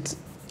should put it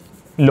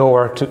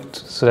lower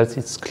so that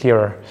it's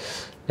clearer.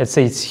 Let's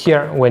say it's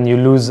here when you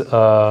lose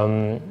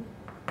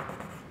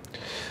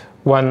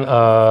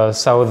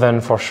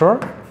 1,000 for sure,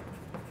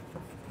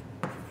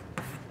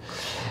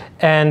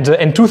 and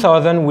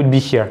 2,000 would be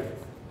here.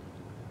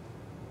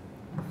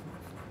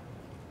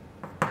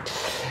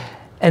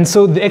 And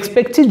so the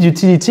expected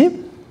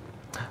utility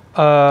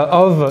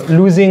of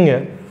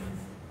losing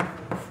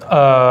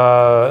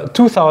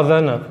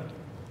 2,000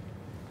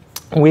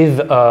 with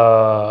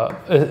a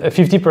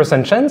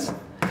 50% chance,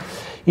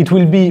 it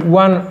will be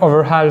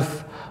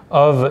 1/2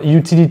 of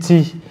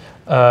utility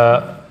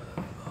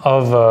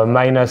of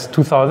minus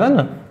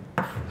 2,000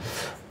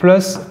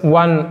 plus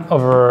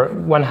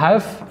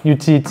 1/1/2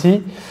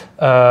 utility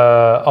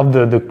of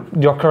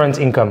your current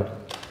income.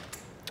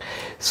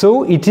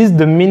 So it is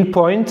the mean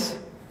point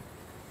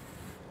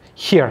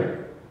here.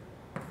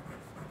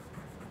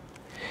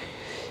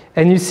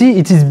 And you see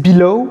it is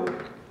below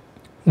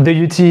the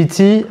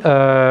utility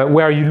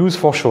where you lose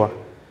for sure.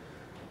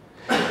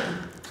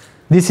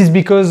 This is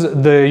because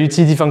the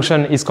utility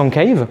function is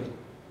concave,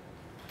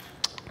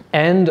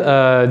 and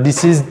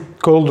this is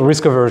called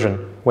risk aversion.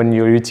 When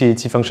your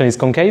utility function is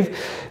concave,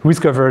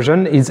 risk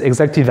aversion is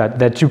exactly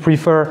that you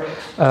prefer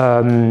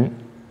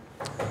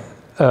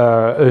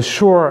a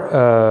sure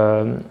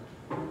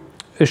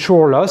a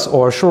sure loss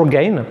or a sure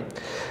gain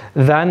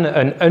than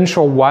an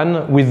unsure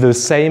one with the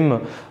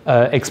same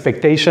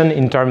expectation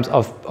in terms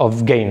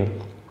of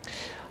gain.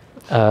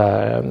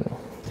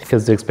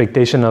 Because the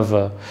expectation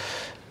of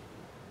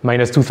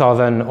minus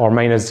 2000 or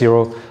minus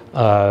 0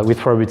 with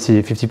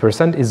probability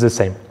 50% is the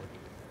same.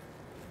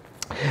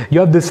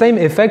 You have the same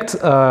effect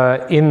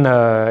in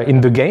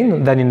the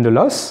gain than in the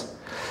loss.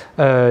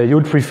 You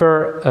would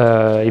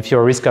prefer, if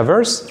you're risk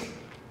averse,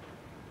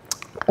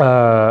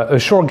 a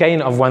sure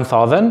gain of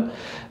 1000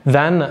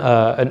 than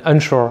an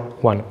unsure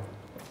one.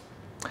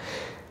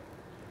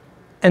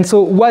 And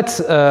so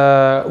what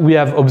we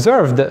have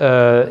observed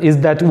is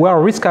that we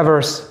are risk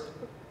averse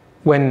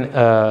when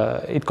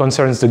it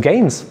concerns the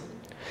gains,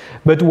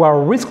 but we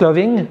are risk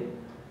loving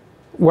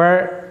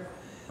where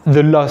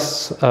the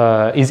loss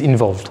is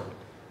involved.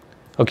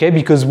 Okay,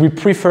 because we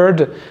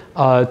preferred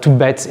to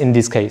bet in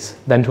this case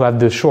than to have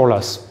the sure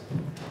loss.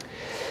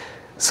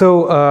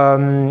 So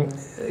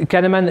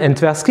Kahneman and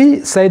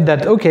Tversky said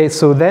that, okay,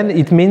 so then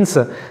it means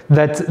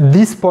that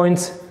this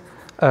point,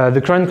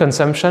 the current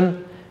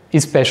consumption,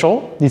 is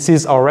special. This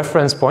is our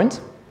reference point.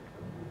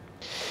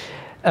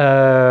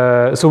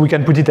 So we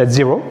can put it at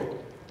 0.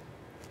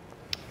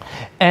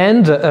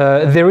 And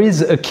there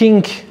is a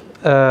kink,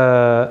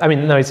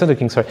 no, it's not a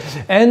kink, sorry.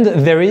 And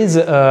there is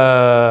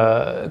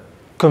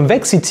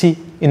convexity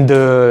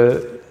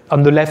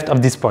on the left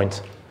of this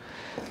point.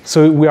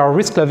 So we are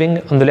risk loving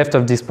on the left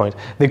of this point.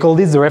 They call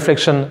this the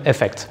reflection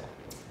effect.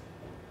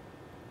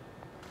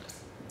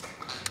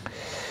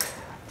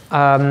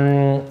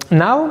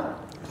 Now,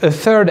 a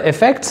third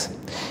effect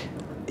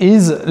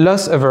is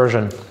loss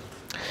aversion.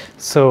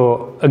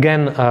 So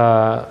again,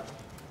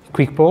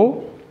 quick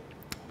poll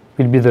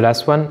will be the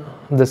last one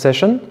of the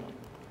session.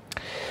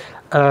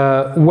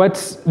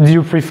 What do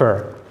you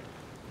prefer?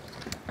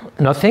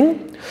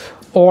 Nothing,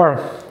 or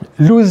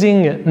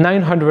losing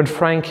 900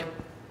 francs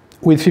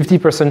with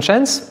 50%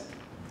 chance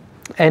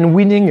and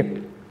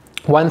winning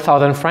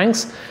 1,000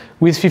 francs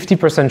with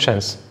 50%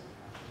 chance?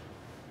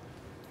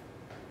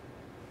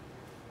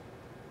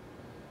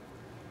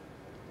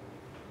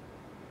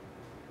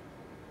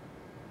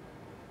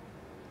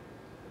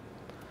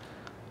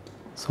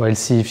 So I'll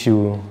see if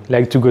you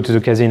like to go to the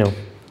casino.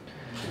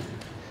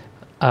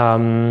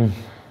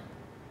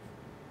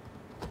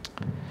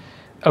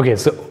 Okay,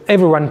 so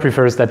everyone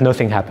prefers that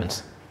nothing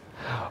happens.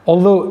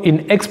 Although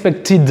in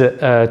expected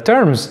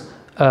terms,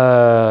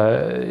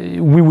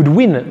 we would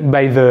win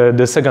by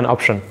the second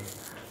option.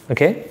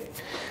 Okay,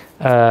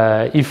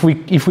 if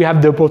we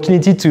have the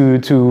opportunity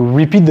to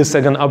repeat the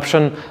second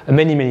option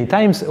many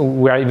times,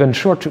 we are even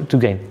sure to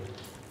gain.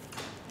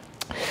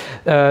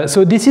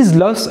 So this is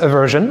loss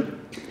aversion.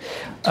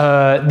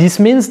 This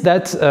means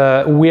that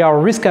we are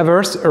risk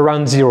averse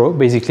around 0,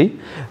 basically.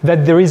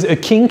 That there is a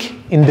kink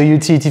in the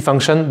utility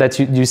function that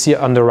you see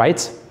on the right.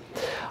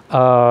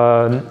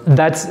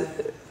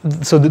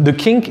 So the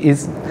kink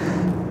is,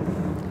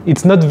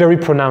 it's not very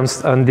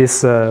pronounced on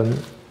this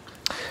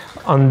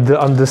on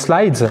the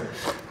slides,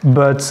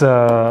 but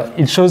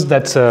it shows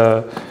that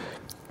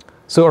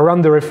so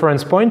around the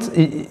reference point,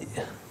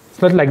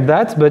 it's not like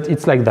that, but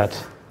it's like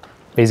that,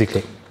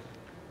 basically.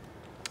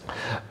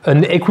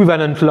 An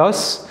equivalent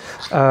loss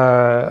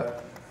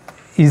has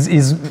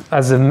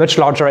a much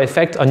larger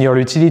effect on your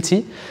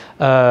utility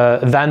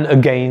than a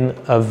gain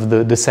of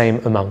the same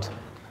amount.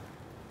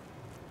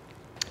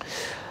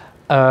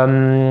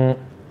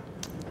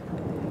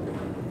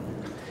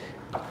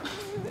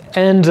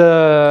 And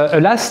a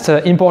last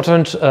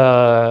important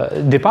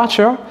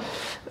departure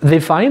they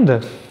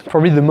find,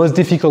 probably the most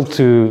difficult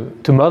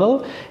to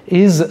model,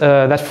 is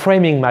that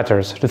framing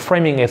matters, the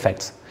framing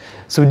effect.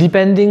 So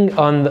depending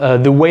on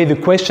the way the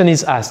question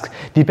is asked,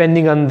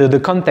 depending on the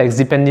context,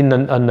 depending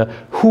on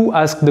who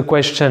asked the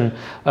question,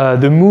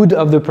 the mood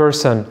of the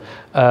person,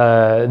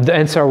 the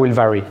answer will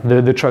vary,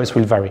 the choice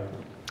will vary.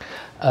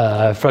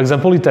 For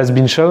example, it has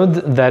been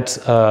shown that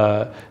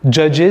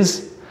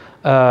judges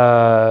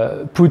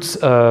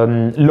put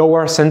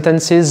lower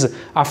sentences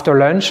after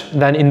lunch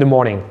than in the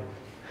morning.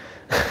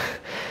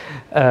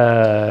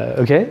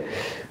 Okay,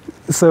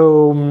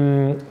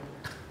 so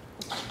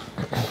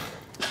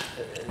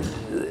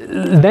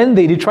then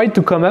they tried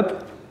to come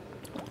up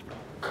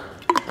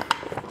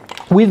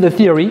with a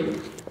theory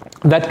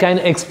that can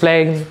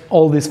explain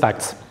all these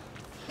facts.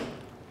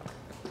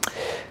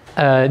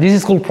 This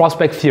is called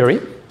prospect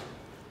theory.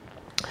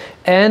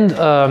 And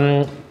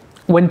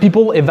when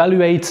people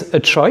evaluate a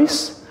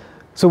choice,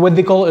 so what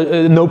they call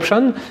an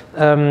option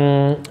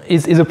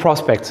is a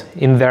prospect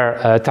in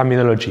their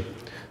terminology.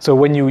 So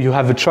when you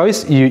have a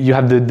choice, you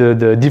have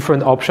the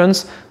different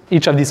options.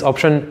 Each of these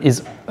options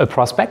is a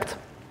prospect.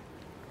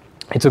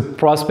 It's a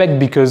prospect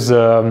because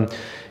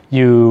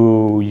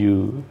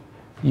you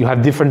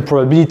have different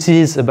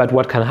probabilities about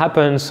what can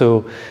happen,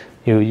 so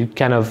you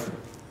kind of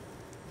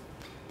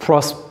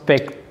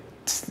prospect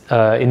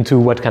into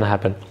what can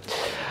happen.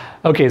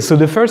 Okay, so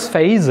the first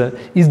phase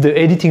is the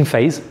editing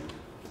phase.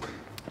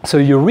 So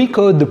you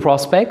recode the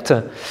prospect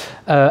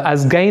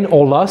as gain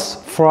or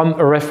loss from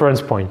a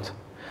reference point.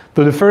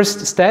 So the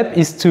first step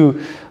is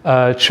to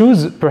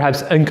choose,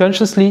 perhaps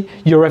unconsciously,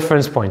 your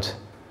reference point.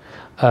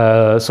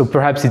 So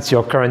perhaps it's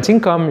your current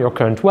income, your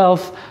current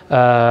wealth,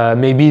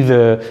 maybe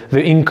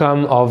the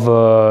income of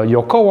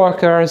your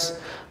coworkers,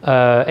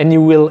 and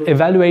you will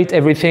evaluate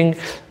everything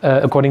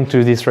according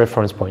to this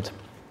reference point.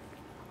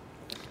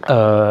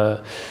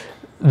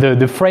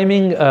 The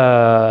framing,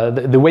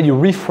 the way you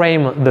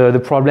reframe the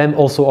problem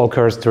also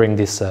occurs during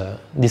this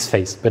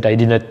phase, but I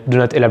do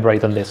not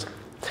elaborate on this.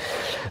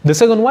 The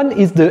second one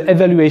is the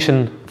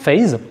evaluation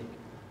phase,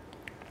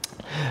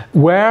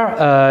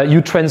 where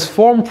you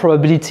transform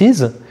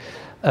probabilities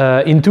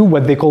into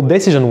what they call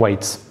decision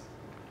weights.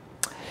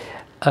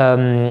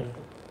 And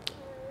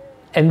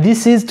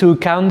this is to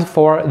account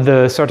for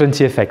the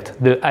certainty effect,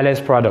 the Allais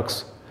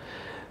paradox.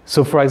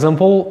 So for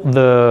example,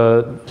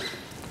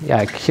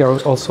 here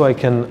also I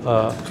can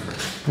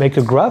make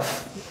a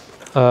graph.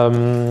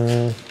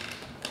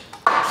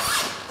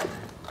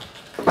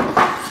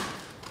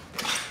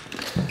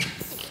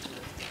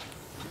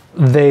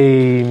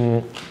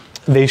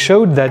 They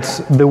showed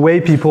that the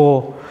way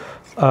people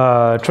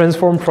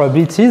transform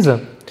probabilities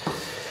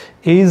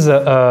is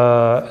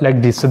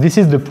like this. So this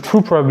is the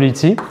true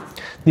probability.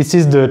 This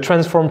is the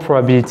transform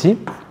probability.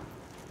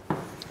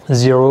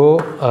 0,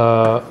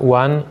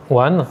 1,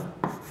 1.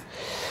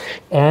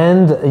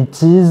 And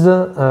it is,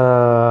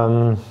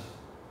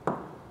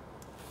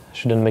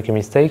 shouldn't make a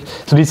mistake.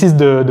 So this is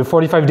the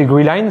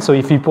 45-degree line. So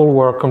if people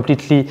were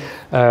completely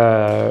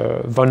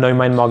von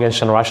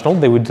Neumann-Morgenstern rational,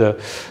 they would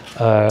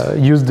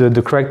use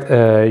the correct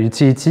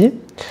utility.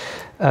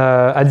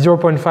 At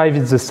 0.5,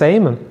 it's the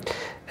same.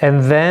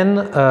 And then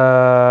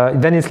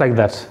it's like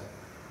that,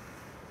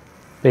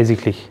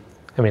 basically.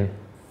 I mean,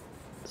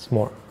 it's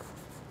more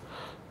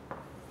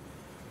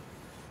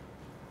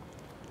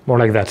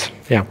like that,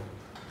 yeah.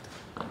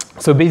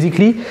 So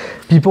basically,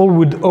 people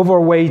would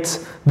overweight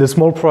the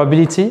small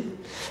probability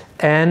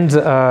and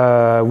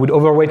would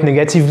overweight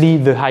negatively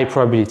the high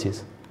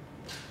probabilities.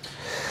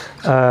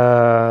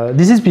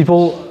 This is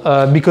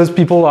because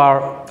people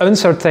are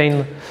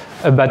uncertain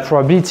about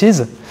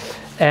probabilities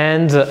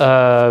and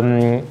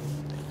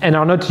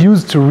are not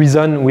used to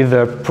reason with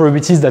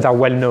probabilities that are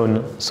well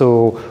known.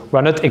 So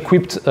we're not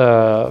equipped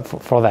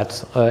for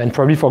that, and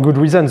probably for good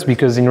reasons,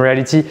 because in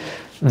reality,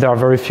 there are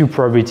very few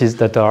probabilities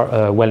that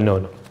are well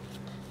known.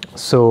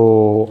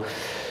 So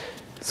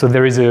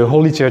there is a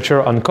whole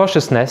literature on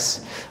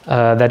cautiousness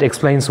that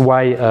explains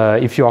why,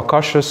 if you are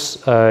cautious,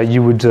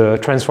 you would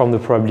transform the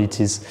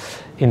probabilities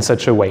in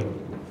such a way.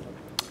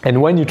 And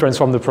when you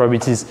transform the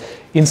probabilities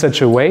in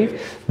such a way,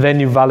 then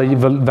you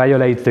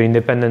violate the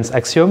independence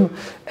axiom,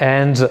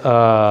 but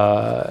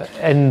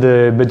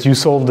you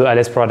solve the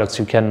Allais paradox.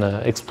 You can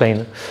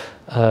explain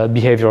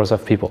behaviors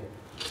of people.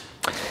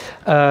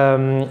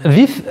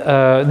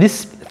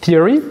 This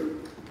theory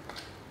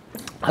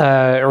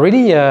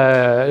really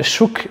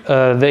shook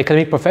the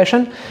academic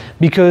profession,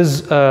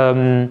 because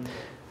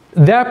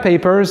there are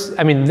papers,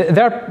 I mean,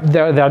 there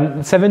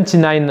are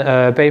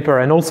 79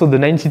 papers, and also the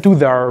 92,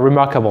 they are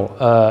remarkable.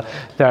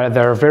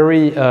 They're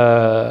very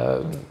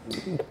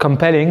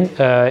compelling.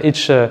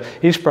 Each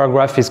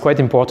paragraph is quite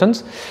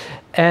important.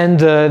 And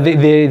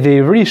they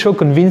really show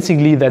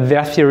convincingly that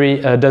their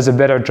theory does a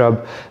better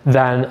job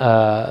than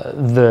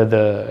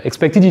the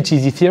expected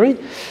utility theory.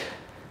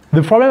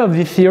 The problem of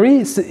this theory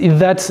is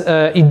that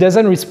it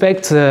doesn't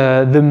respect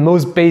the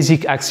most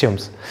basic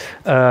axioms,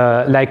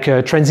 like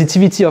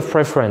transitivity of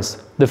preference.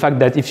 The fact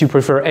that if you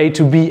prefer A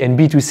to B and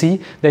B to C,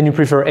 then you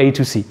prefer A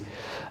to C.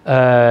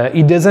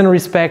 It doesn't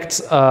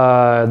respect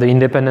the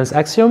independence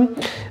axiom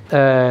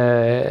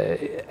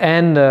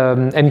and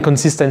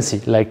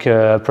consistency, like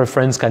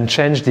preference can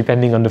change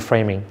depending on the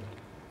framing.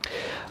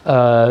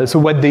 So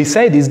what they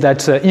said is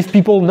that if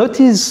people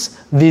notice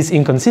these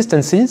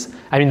inconsistencies,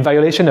 I mean,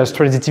 violation of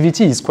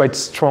transitivity is quite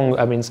strong.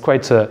 I mean, it's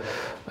quite a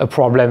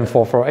problem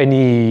for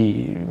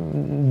any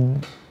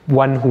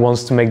one who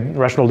wants to make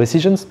rational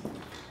decisions.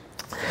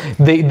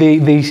 They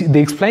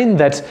explain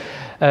that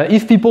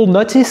if people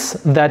notice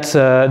that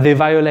they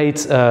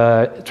violate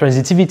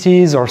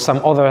transitivities or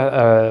some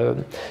other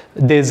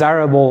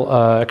desirable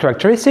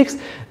characteristics,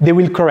 they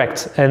will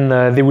correct, and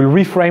they will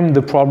reframe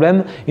the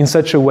problem in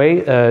such a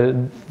way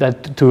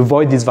that to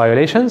avoid these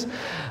violations.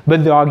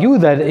 But they argue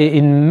that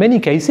in many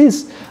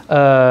cases,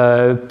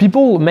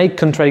 people make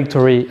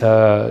contradictory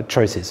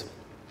choices.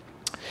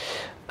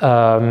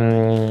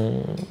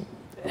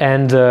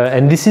 And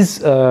this is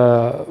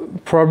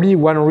probably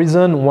one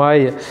reason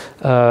why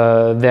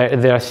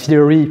their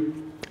theory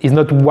is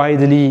not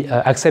widely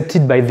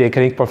accepted by the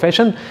academic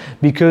profession,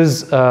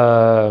 because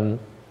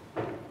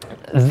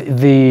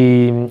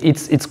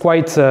it's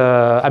quite.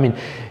 I mean,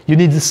 you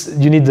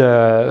need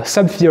a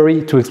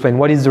sub-theory to explain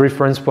what is the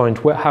reference point,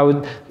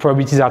 how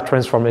probabilities are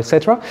transformed,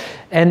 etc.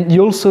 And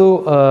you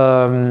also.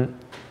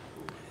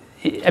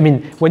 I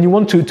mean, when you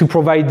want to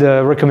provide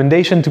a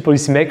recommendation to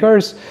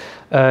policymakers,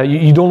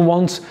 you don't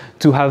want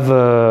to have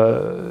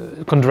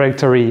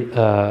contradictory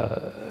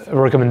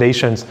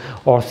recommendations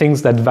or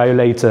things that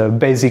violate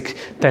basic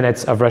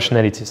tenets of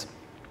rationalities.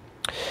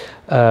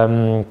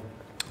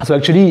 So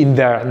actually, in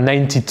their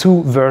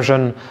 92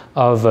 version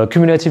of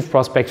cumulative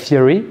prospect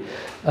theory,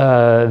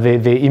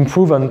 they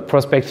improve on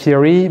prospect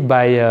theory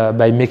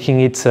by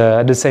making it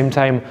at the same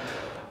time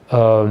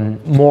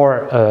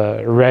more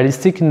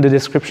realistic in the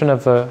description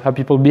of how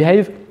people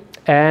behave,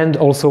 and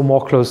also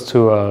more close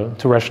to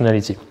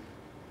rationality.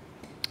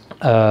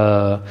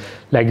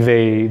 Like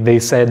they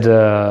said,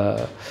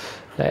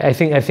 I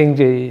think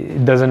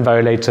it doesn't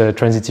violate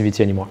transitivity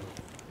anymore.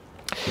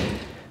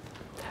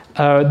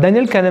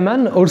 Daniel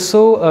Kahneman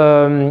also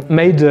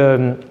made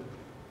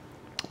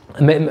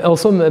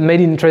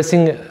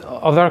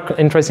other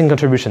interesting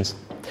contributions,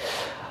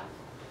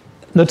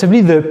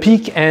 notably the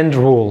peak end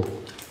rule,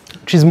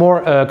 which is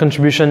more a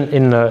contribution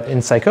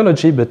in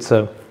psychology, but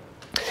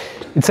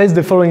it says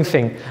the following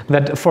thing: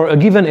 that for a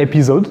given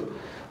episode,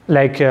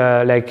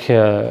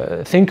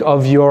 think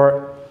of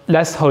your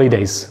last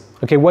holidays.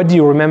 Okay, what do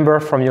you remember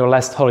from your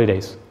last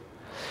holidays?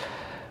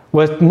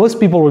 What most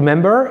people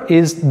remember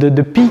is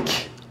the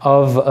peak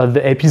of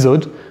the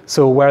episode,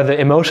 so where the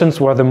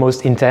emotions were the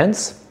most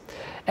intense,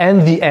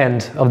 and the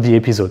end of the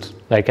episode.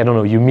 Like, I don't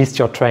know, you missed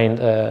your train,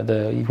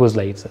 it was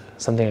late,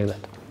 something like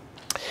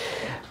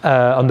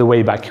that, on the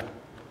way back.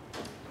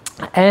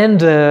 And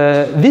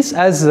this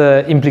has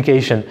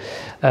implication.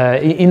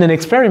 In an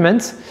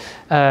experiment,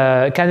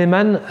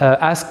 Kahneman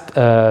asked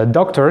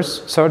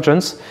doctors,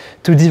 surgeons,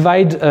 to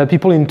divide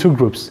people in two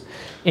groups.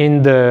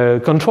 In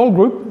the control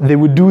group, they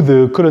would do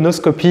the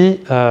colonoscopy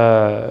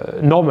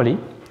normally.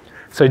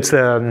 So it's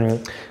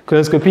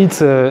colonoscopy.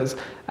 It's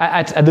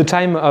at the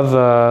time of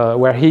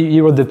where he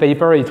wrote the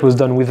paper, it was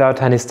done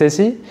without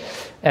anesthesia,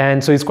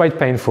 and so it's quite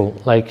painful.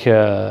 Like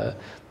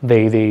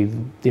they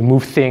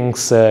move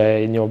things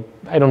in your,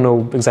 I don't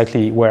know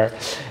exactly where,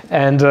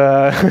 and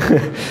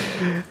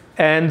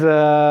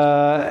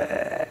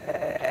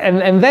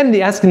and then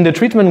they ask in the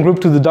treatment group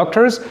to the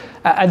doctors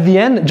at the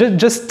end,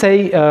 just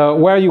stay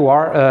where you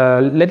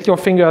are, let your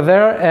finger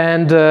there,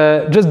 and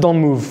just don't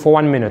move for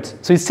 1 minute.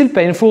 So it's still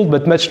painful,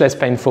 but much less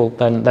painful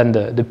than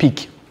the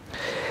peak.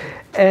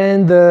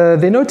 And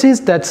they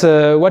noticed that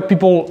what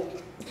people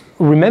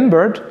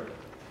remembered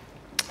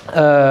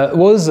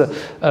was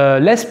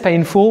less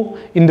painful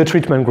in the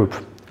treatment group,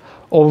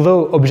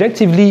 although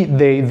objectively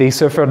they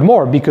suffered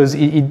more because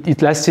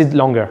it lasted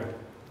longer.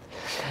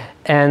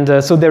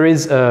 And so there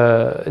is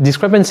a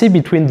discrepancy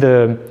between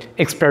the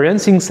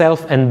experiencing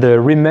self and the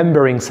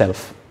remembering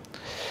self.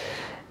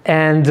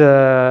 And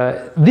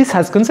this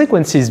has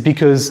consequences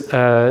because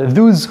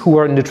those who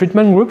were in the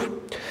treatment group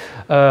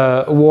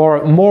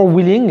were more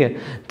willing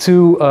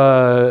to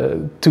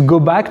go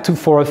back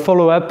for a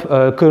follow-up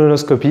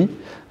colonoscopy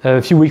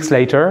a few weeks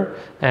later,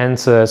 and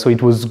so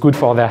it was good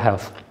for their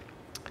health.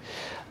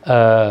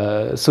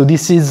 So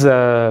this is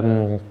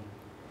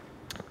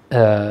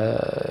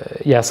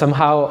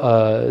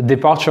somehow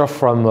departure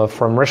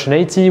from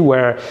rationality,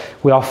 where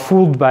we are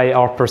fooled by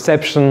our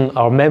perception,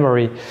 our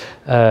memory,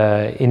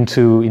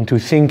 into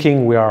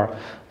thinking we are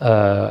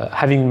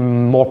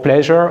having more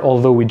pleasure,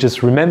 although we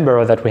just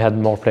remember that we had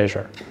more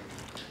pleasure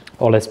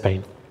or less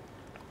pain.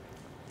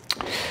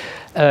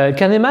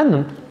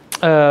 Kahneman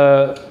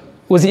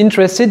was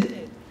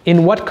interested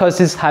in what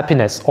causes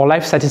happiness or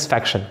life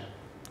satisfaction.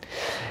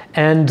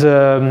 And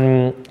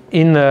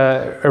in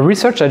a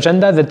research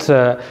agenda that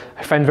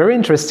I find very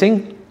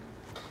interesting,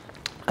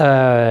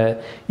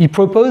 he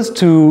proposed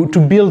to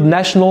build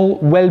national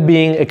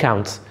well-being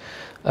accounts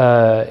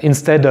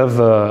instead of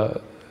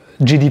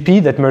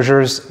GDP that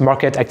measures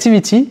market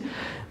activity.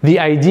 The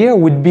idea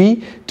would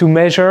be to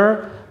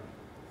measure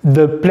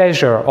the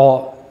pleasure,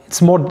 or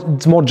it's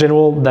more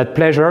general than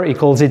pleasure. He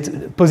calls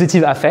it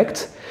positive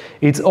affect.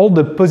 It's all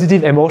the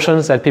positive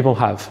emotions that people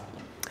have,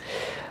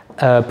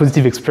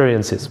 positive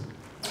experiences.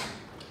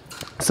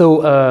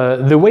 So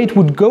the way it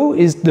would go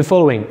is the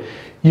following.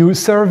 You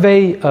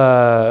survey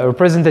a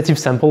representative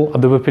sample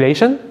of the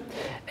population,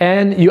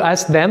 and you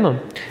ask them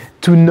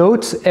to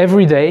note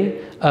every day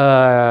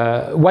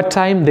what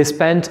time they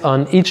spent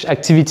on each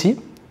activity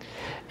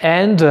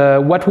and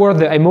what were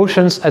the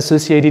emotions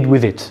associated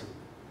with it.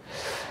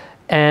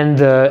 And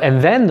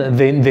then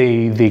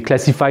they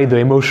classify the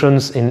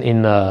emotions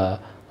in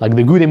like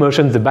the good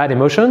emotions, the bad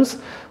emotions,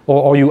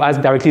 or you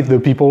ask directly the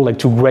people like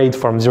to grade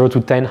from 0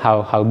 to 10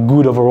 how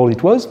good overall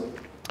it was.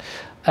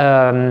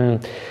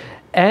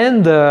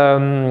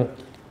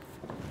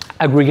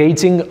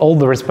 Aggregating all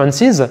the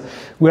responses,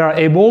 we are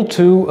able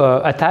to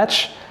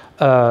attach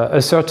a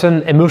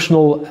certain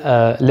emotional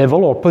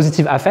level or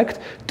positive affect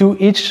to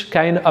each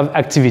kind of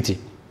activity.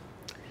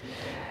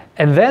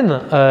 And then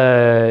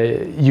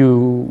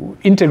you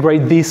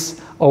integrate this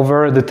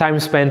over the time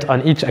spent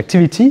on each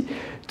activity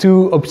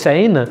to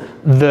obtain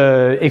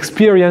the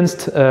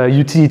experienced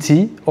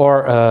utility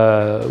or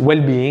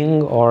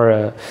well-being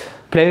or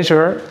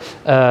pleasure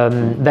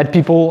that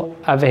people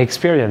have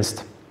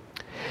experienced.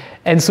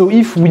 And so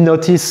if we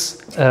notice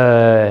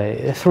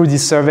through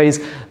these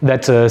surveys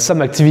that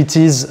some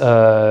activities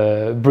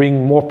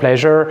bring more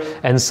pleasure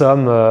and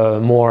some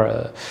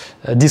more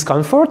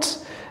discomfort,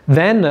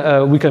 then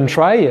we can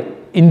try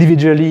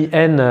individually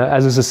and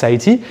as a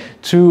society,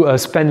 to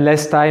spend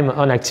less time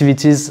on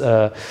activities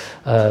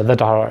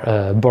that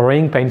are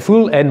boring,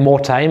 painful, and more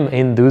time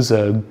in those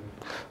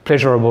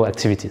pleasurable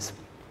activities.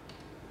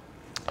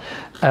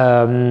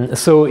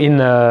 So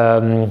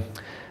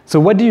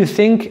what do you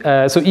think?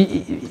 So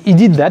he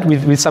did that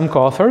with some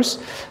co-authors.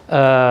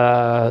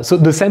 So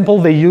the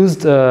sample they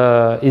used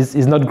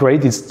is not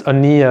great. It's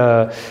only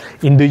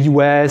in the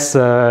US,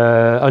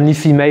 only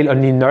female,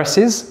 only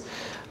nurses.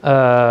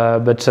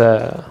 But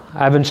I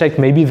haven't checked.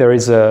 Maybe there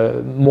is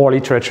more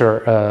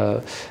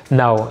literature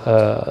now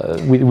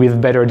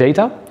with better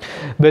data.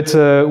 But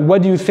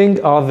what do you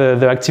think are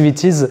the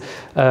activities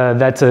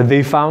that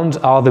they found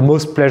are the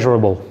most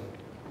pleasurable?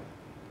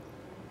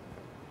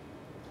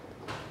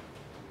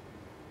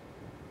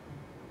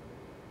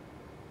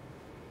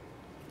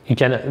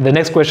 The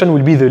next question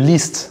will be the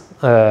least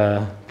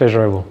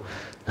pleasurable.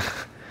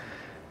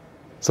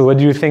 So what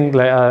do you think,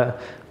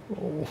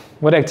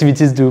 what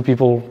activities do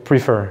people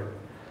prefer?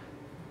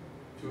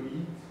 To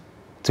eat.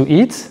 To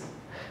eat?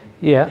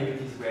 Yeah.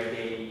 Activities where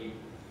they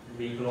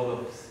make a lot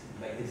of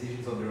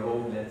decisions on their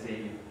own. Let's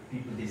say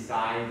people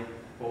decide,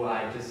 oh,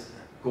 I just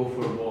go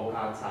for a walk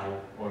outside,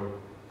 or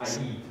I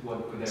eat.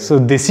 What could I So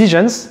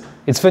decisions,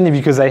 it's funny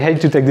because I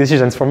hate to take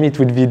decisions. For me it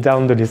would be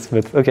down the list,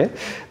 but okay.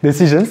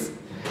 Decisions.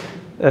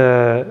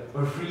 Or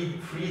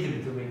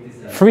freedom to make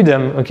decisions.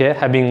 Freedom, okay,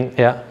 having,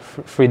 yeah,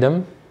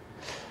 freedom.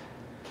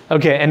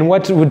 Okay, and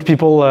what would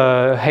people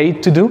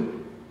hate to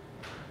do?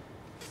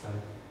 Study.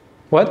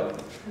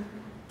 What?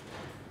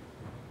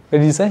 What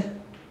did you say?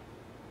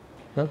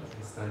 No?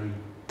 Study.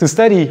 To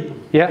study,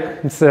 yeah,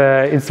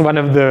 it's one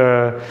of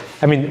the,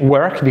 I mean,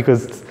 work,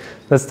 because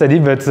that's study,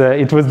 but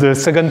it was the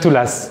second to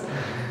last.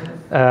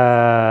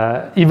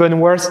 Even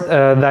worse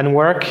than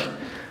work.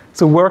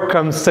 So work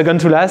comes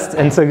second to last,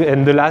 and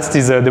the last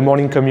is the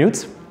morning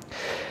commute.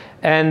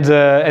 And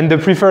the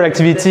preferred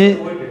activity,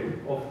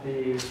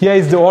 yeah,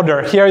 it's the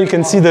order. Here you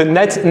can see the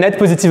net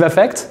positive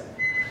effect.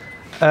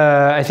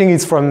 I think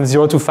it's from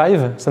 0 to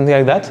 5, something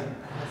like that.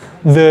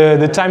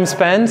 The time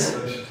spent,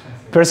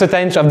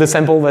 percentage of the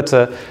sample that.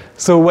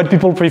 So what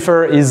people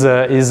prefer is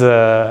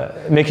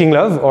making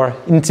love, or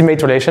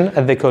intimate relation,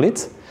 as they call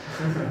it.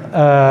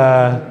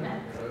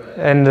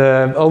 And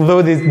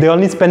although they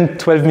only spend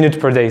 12 minutes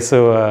per day,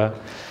 so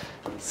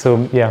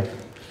yeah.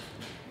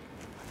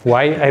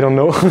 Why? I don't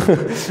know.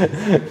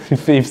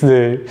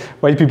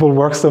 Why people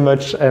work so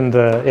much, and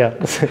yeah.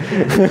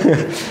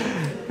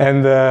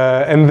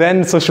 and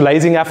then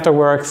socializing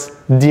afterwards,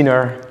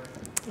 dinner,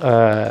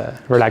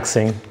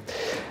 relaxing.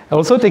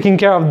 Also, taking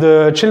care of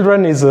the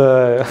children is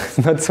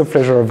not so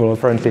pleasurable,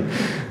 apparently.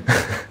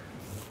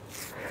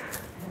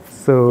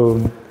 So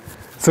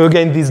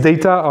again, these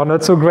data are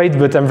not so great,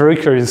 but I'm very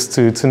curious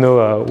to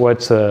know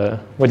what is the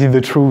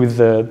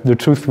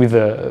truth with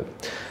a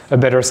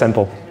better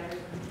sample.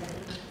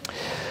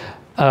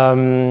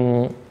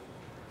 All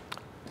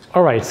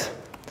right.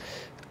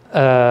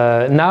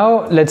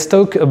 Now let's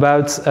talk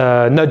about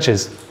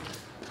nudges.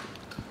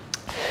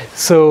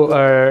 So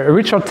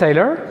Richard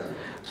Thaler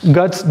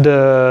got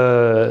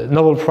the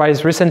Nobel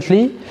Prize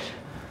recently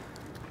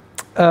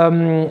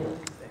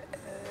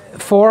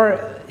for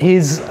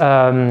his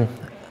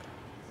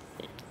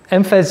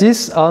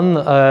emphasis on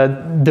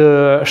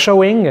the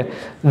showing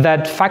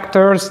that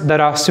factors that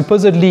are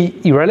supposedly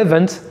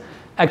irrelevant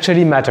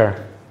actually matter.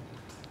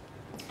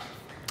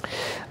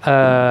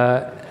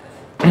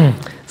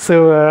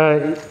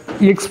 So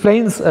he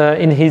explains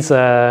in his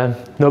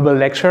Nobel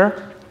lecture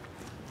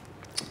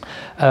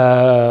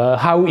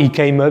how he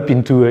came up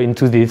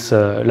into this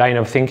line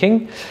of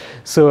thinking.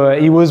 So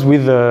he was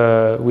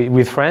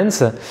with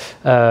friends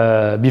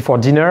before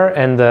dinner,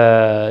 and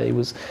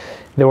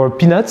there were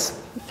peanuts.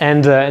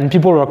 And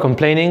people were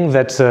complaining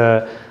that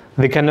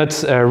they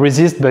cannot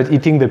resist but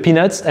eating the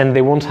peanuts, and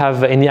they won't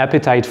have any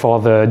appetite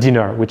for the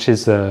dinner, which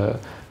is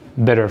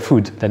better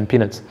food than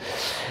peanuts.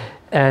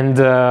 And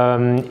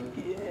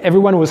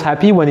everyone was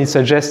happy when he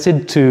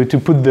suggested to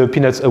put the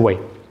peanuts away.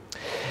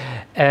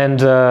 And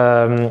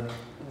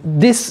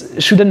this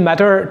shouldn't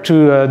matter to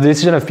the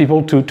decision of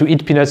people to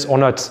eat peanuts or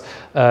not,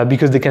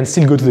 because they can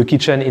still go to the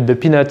kitchen, eat the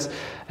peanuts.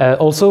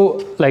 Also,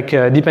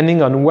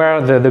 depending on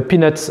where the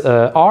peanuts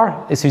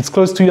are, if it's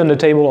close to you on the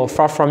table or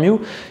far from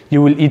you,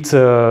 you will eat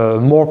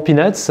more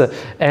peanuts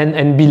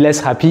and be less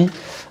happy,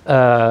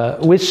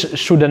 which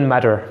shouldn't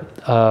matter.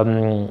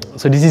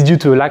 So this is due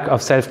to a lack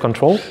of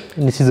self-control,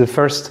 and this is the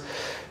first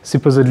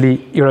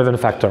supposedly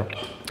irrelevant factor.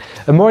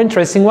 A more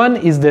interesting one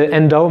is the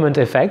endowment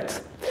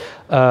effect,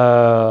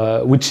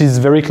 which is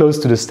very close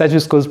to the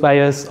status quo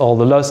bias or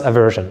the loss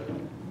aversion.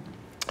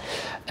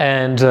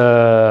 And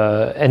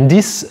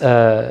this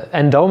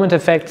endowment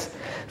effect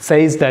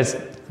says that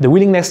the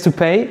willingness to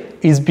pay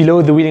is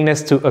below the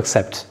willingness to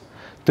accept.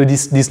 So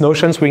these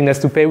notions, willingness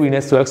to pay,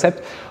 willingness to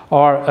accept,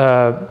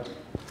 are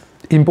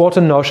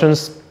important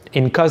notions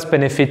in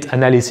cost-benefit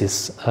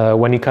analysis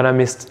when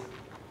economists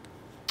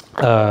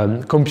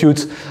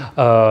compute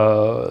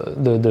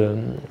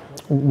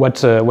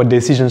what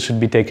decisions should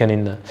be taken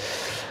in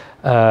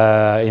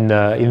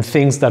in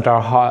things that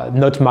are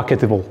not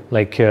marketable,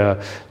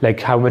 like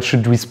how much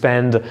should we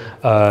spend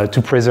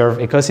to preserve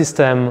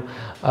ecosystem,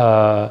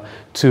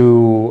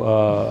 to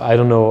I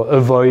don't know,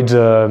 avoid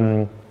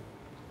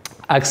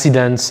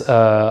accidents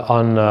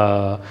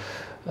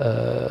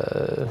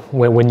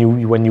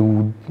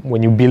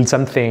when you build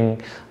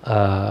something,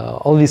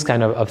 all these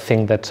kind of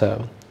things that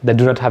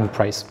do not have a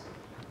price.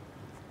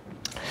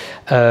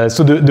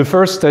 So the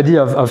first study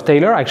of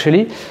Thaler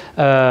actually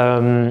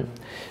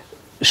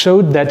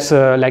showed that,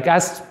 like,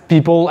 asked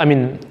people. I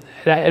mean,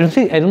 I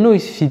don't know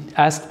if he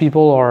asked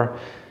people or,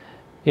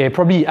 yeah,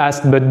 probably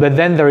asked. But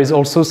then there is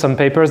also some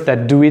papers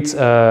that do it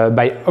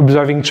by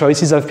observing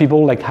choices of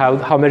people, like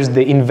how much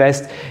they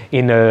invest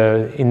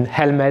in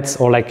helmets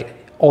or like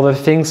other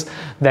things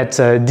that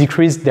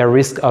decrease their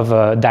risk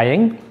of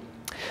dying.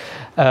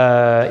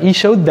 He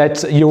showed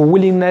that your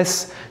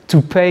willingness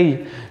to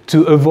pay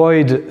to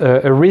avoid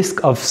a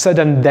risk of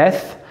sudden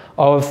death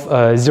of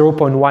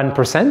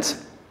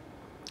 0.1%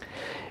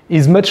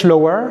 is much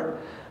lower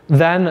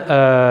than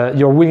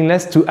your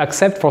willingness to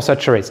accept for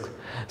such a risk.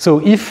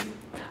 So if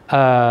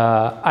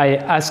I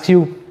ask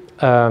you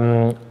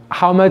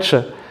how much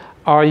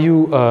are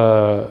you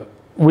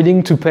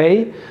willing to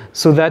pay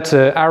so that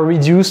I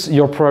reduce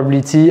your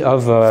probability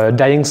of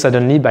dying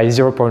suddenly by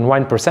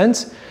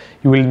 0.1%,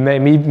 you will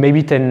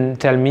maybe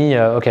tell me,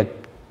 okay,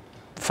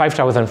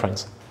 5,000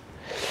 francs.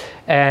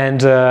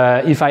 And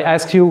if I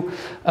ask you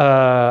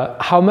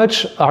how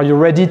much are you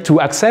ready to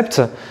accept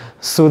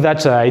so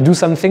that I do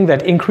something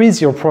that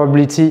increases your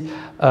probability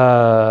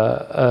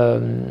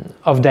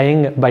of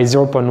dying by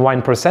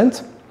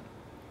 0.1%,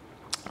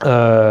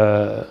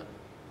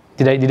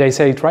 did I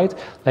say it right?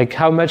 Like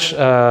how much?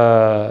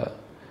 No,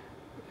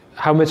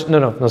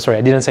 sorry,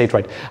 I didn't say it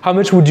right. How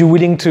much would you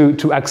willing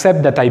to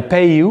accept that I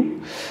pay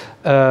you?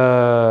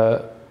 Yeah,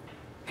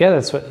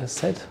 that's what I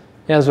said.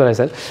 Yeah, that's what I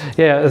said.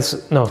 Yeah,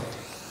 no.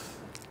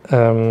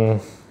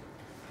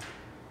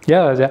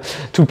 Yeah,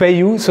 to pay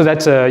you so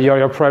that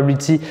your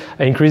probability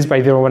increased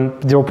by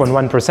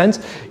 0.1%,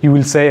 you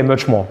will say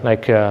much more,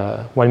 like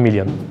 1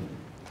 million.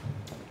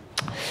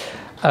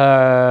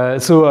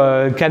 So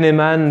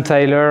Kahneman,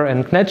 Thaler,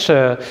 and Knetsch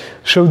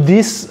showed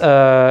this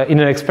in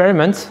an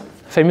experiment,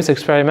 famous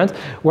experiment,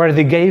 where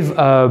they gave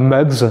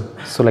mugs,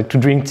 so like to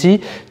drink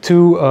tea,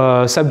 to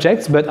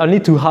subjects, but only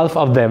to half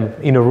of them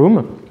in a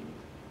room,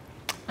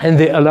 and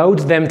they allowed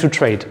them to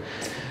trade.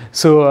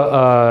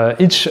 So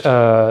each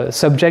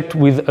subject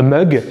with a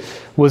mug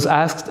was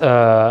asked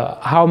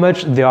how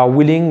much they are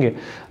willing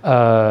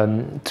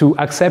to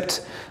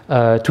accept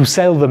to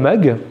sell the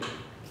mug.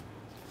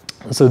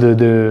 So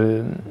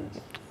the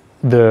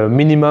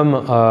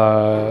minimum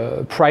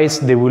price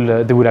they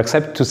would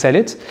accept to sell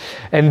it,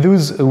 and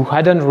those who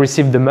hadn't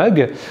received the mug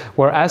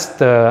were asked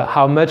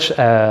how much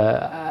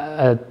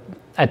at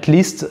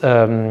least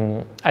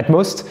at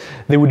most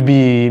they would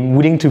be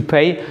willing to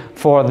pay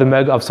for the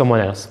mug of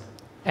someone else.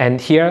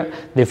 And here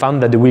they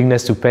found that the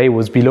willingness to pay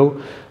was below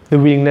the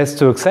willingness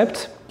to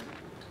accept.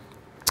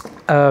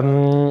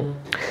 The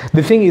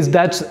thing is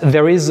that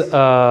there is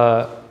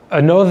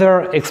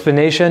another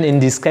explanation in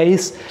this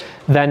case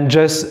than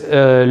just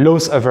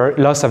loss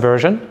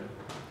aversion.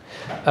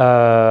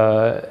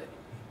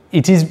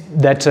 It is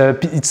that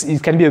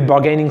it can be a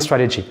bargaining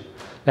strategy.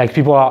 Like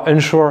people are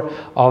unsure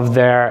of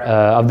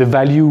the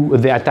value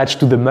they attach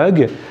to the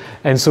mug,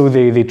 and so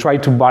they try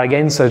to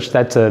bargain such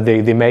that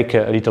they make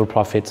a little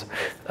profit.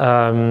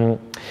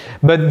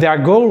 But their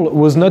goal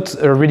was not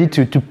really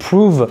to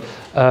prove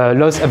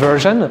loss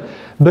aversion,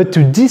 but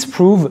to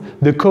disprove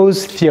the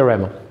cause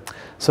theorem.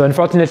 So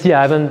unfortunately,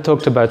 I haven't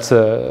talked about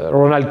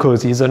Ronald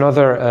Coase. He's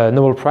another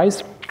Nobel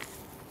Prize,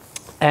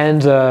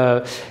 and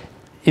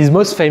his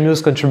most famous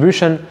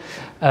contribution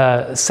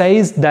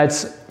says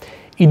that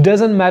it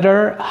doesn't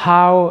matter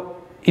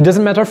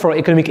for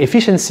economic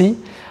efficiency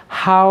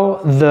how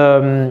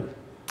the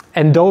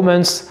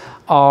endowments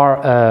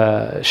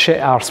are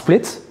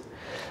split,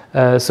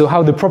 so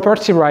how the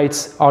property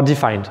rights are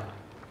defined.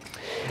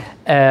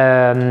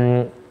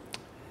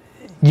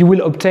 You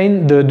will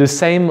obtain the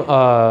same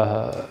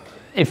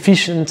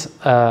efficient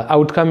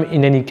outcome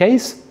in any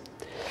case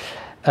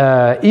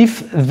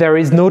if there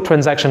is no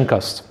transaction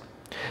cost.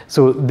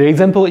 So the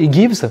example he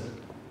gives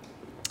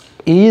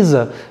is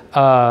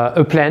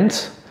a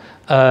plant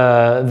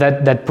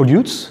that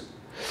pollutes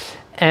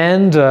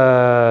and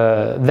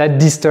that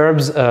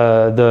disturbs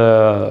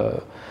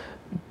the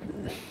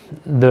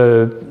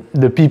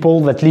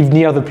people that live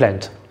near the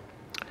plant.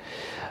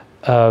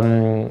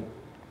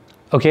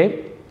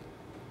 Okay,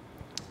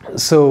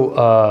 so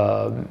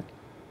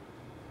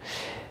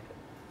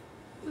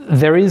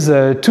there is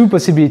two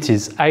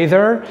possibilities.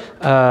 Either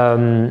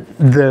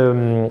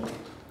the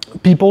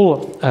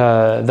people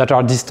that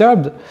are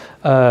disturbed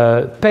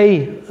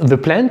pay the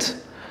plant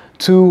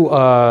to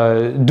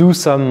do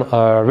some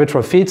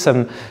retrofit,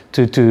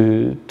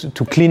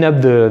 to clean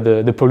up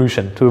the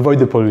pollution, to avoid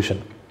the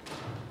pollution.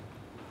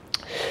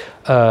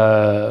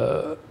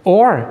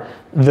 Or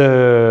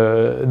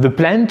the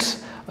plant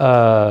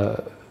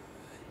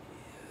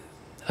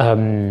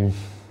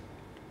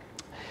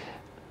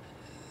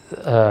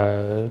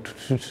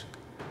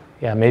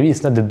yeah, maybe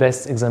it's not the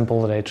best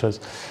example that I chose,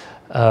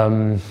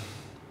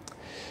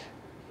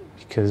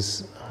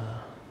 because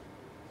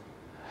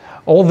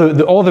all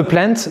the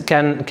plants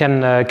can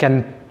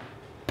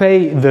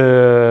pay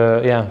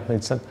the, yeah,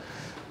 it's not,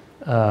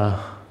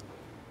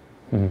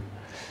 the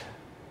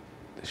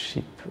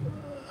sheep.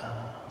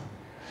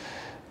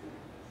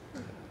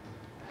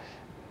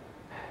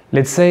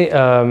 Let's say,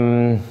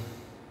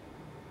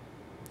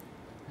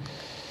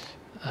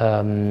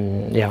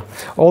 yeah,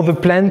 all the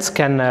plants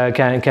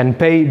can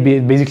pay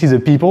basically the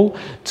people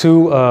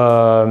to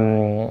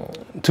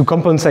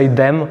compensate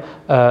them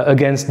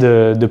against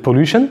the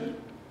pollution.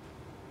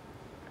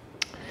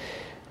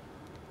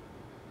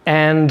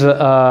 And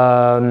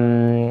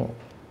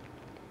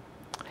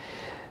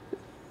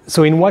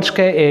so in which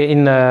case,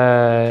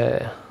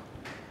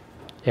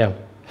 yeah.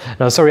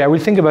 No, sorry, I will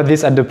think about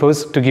this at the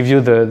pause to give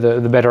you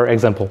the better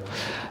example.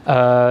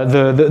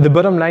 The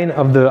bottom line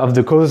of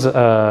the cause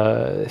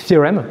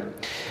theorem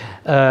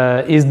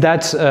is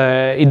that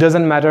it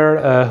doesn't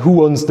matter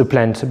who owns the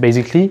plant,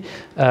 basically.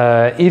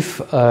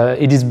 If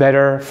it is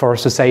better for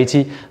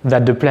society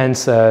that the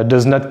plant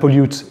does not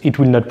pollute, it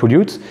will not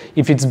pollute.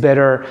 If it's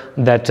better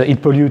that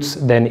it pollutes,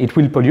 then it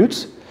will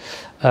pollute.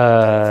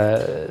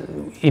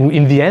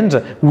 In the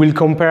end, we'll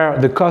compare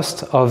the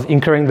cost of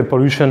incurring the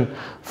pollution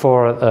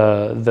for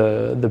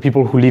the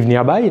people who live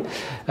nearby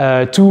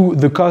to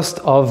the cost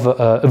of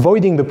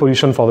avoiding the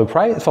pollution for the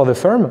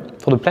firm,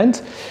 for the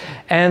plant,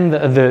 and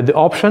the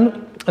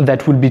option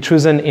that will be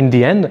chosen in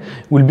the end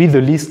will be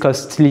the least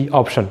costly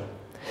option.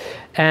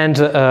 And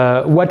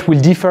what will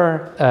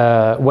differ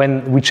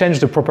when we change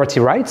the property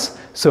rights,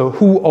 so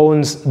who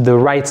owns the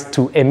right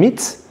to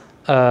emit?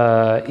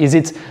 Is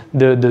it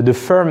the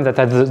firm that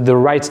has the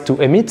right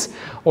to emit,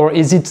 or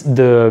is it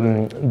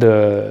the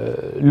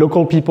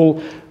local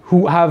people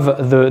who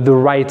have the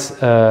right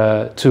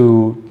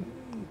to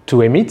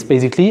emit,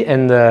 basically,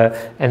 and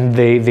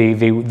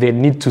they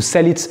need to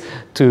sell it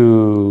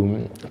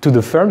to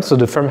the firm, so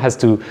the firm has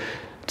to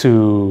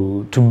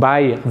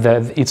buy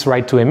its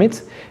right to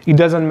emit? It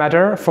doesn't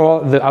matter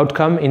for the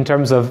outcome in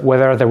terms of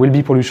whether there will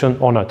be pollution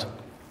or not.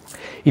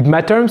 It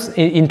matters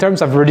in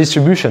terms of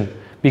redistribution,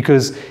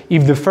 because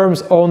if the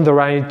firms own the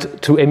right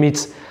to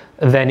emit,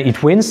 then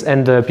it wins,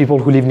 and the people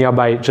who live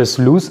nearby just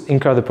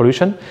incur the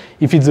pollution.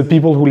 If it's the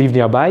people who live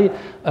nearby,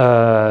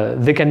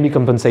 they can be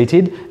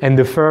compensated, and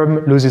the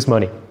firm loses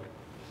money.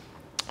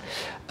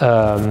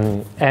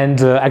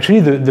 Actually,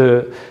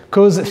 the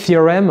cause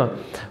theorem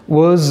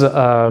was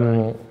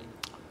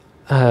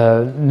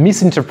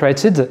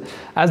misinterpreted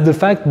as the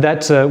fact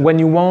that when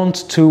you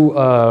want to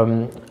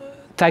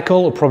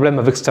tackle a problem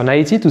of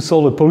externality, to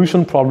solve a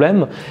pollution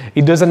problem,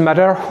 it doesn't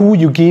matter who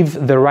you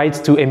give the right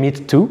to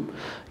emit to.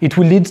 It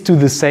will lead to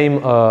the same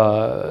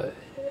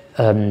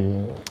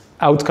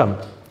outcome,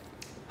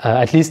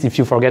 at least if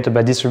you forget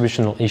about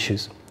distributional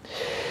issues.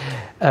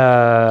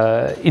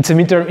 It's a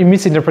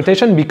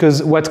misinterpretation,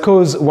 because what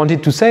Coase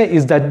wanted to say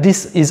is that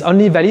this is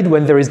only valid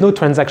when there is no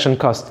transaction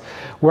cost,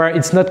 where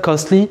it's not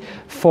costly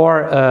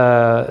for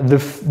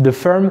the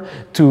firm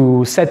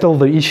to settle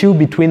the issue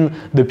between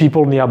the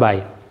people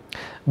nearby.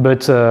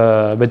 But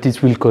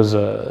it will cause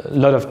a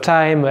lot of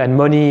time and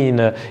money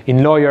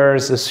in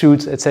lawyers,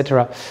 suits,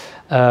 etc.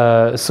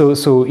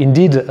 So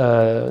indeed,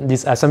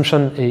 this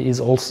assumption is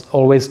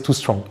always too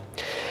strong.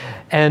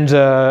 And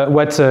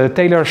what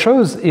Thaler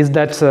shows is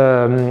that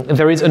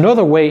there is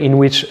another way in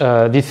which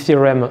this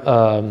theorem,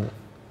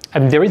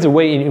 there is a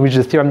way in which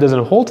the theorem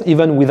doesn't hold,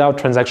 even without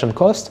transaction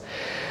cost,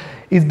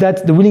 is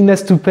that the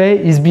willingness to pay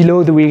is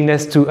below the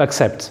willingness to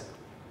accept.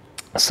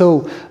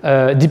 So,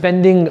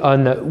 depending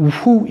on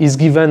who is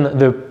given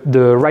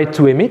the right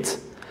to emit,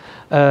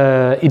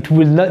 they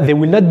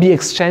will not be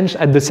exchanged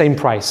at the same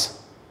price.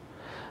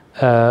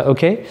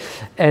 Okay,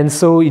 and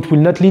so it will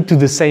not lead to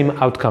the same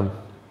outcome.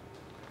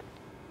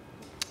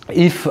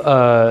 If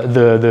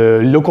the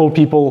local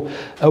people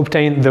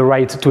obtain the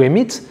right to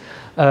emit,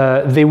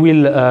 they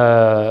will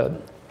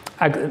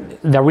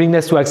their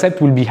willingness to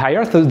accept will be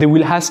higher, so they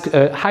will ask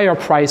a higher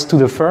price to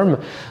the firm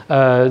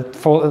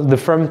for the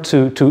firm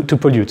to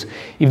pollute.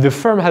 If the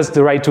firm has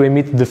the right to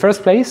emit in the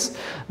first place,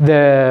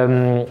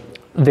 their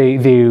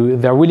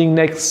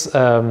willingness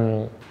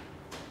to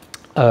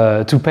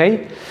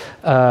pay,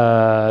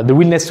 the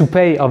willingness to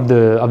pay of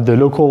the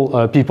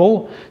local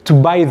people to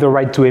buy the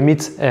right to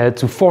emit,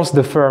 to force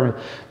the firm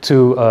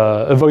to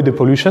avoid the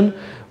pollution,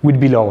 would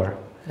be lower,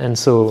 and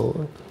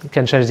so it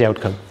can change the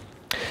outcome.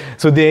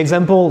 So the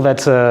example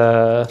that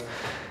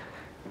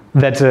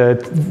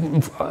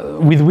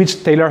with which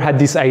Thaler had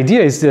this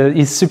idea is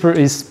his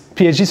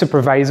PhD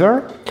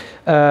supervisor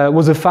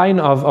was a fan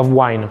of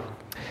wine.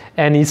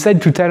 And he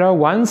said to Thaler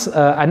once,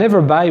 I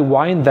never buy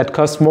wine that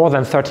costs more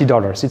than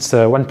 $30. It's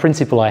one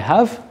principle I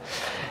have.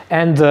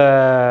 And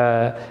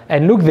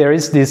look, there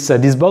is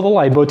this bottle,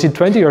 I bought it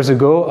 20 years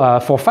ago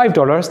for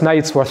 $5, now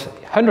it's worth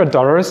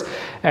 $100,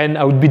 and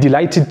I would be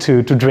delighted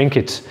to drink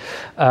it.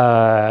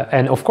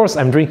 And of course,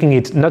 I'm drinking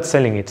it, not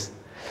selling it.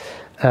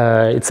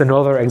 It's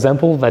another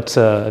example that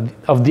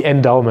of the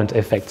endowment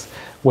effect,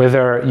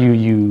 whether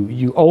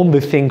you own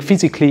the thing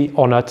physically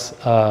or not,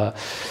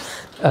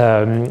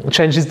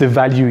 changes the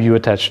value you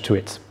attach to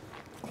it.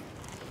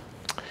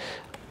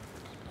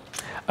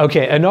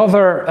 Okay,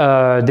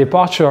 another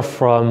departure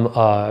from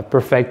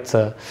perfect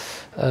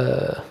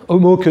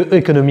homo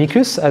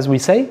economicus, as we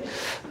say,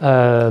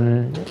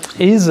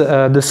 is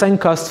the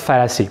sunk cost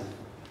fallacy.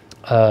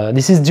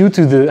 This is due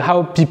to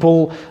how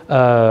people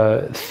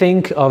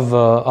think of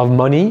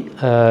money.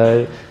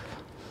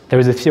 There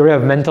is a theory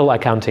of mental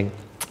accounting.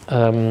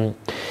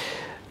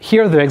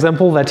 Here, the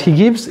example that he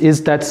gives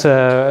is that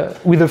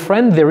with a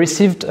friend, they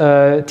received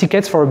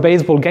tickets for a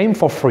baseball game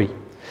for free.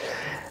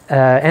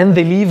 And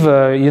they live,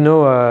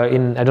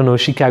 in, I don't know,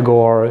 Chicago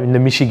or in the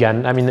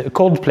Michigan, I mean, a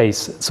cold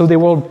place. So there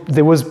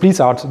was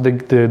blizzard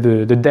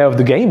the day of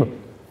the game.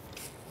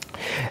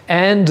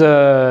 And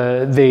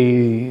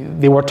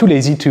they were too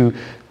lazy to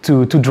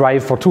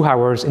drive for 2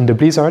 hours in the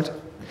blizzard.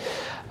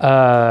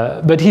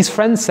 But his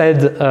friend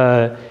said,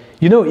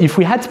 if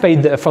we had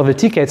paid for the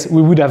tickets,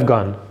 we would have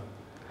gone.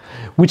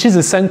 Which is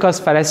a sunk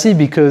cost fallacy,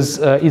 because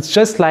it's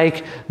just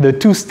like the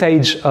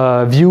two-stage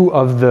view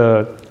of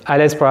the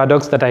Allais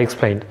paradox that I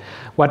explained.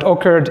 What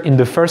occurred in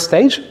the first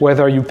stage,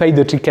 whether you paid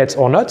the tickets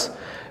or not,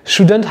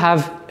 shouldn't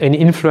have any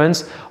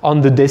influence on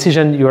the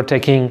decision you're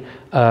taking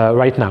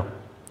right now.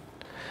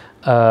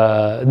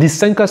 This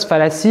sunk cost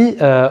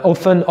fallacy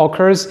often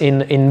occurs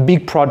in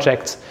big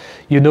projects.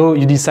 You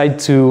decide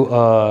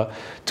to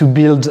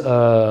build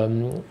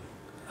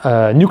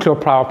nuclear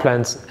power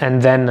plants, and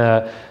then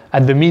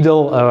at the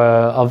middle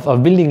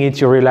of building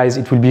it, you realize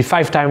it will be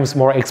 5 times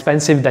more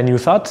expensive than you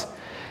thought.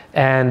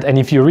 And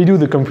if you redo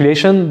the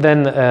computation,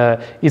 then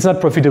it's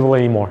not profitable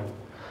anymore.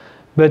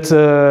 But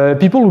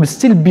people will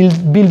still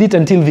build it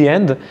until the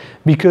end,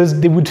 because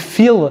they would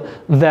feel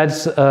that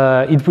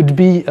it would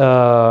be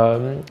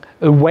a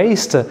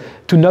waste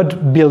to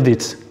not build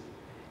it.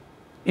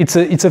 It's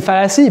a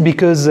fallacy,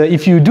 because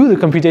if you do the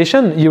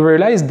computation, you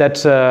realize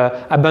that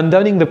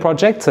abandoning the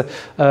project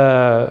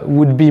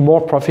would be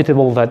more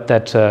profitable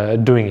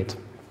than doing it.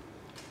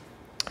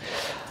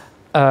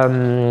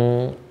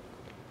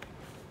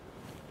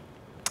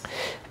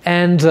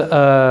 And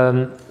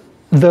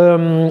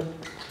the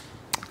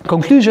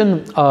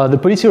conclusion, the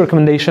policy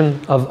recommendation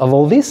of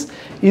all this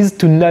is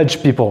to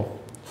nudge people.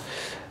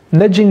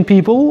 Nudging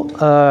people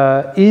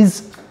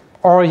is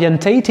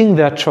orientating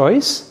their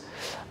choice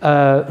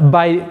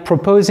by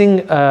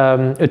proposing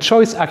a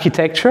choice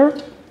architecture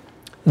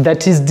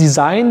that is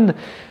designed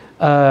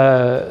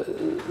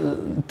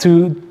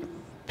to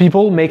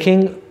people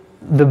making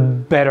the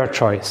better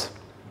choice.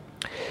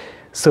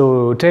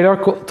 So Thaler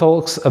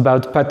talks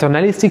about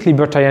paternalistic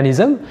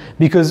libertarianism,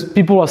 because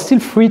people are still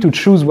free to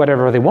choose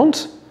whatever they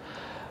want,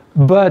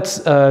 but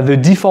the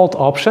default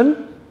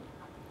option,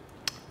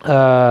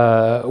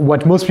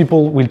 what most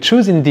people will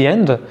choose in the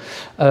end,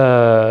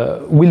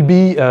 will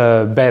be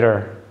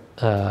better,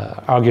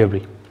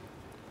 arguably.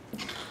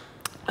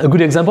 A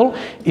good example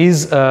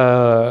is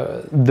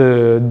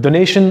the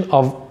donation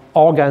of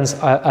organs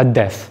at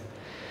death.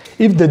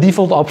 If the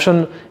default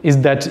option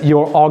is that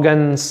your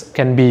organs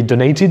can be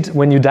donated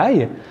when you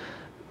die,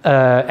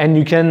 and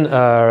you can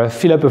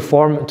fill up a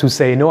form to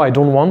say, no, I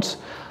don't want,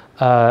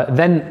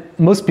 then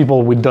most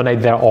people will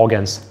donate their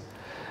organs.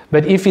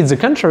 But if it's the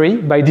contrary,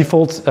 by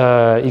default,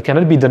 it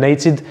cannot be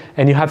donated,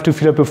 and you have to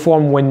fill up a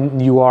form when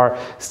you are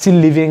still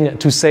living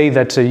to say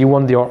that you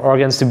want your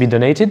organs to be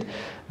donated,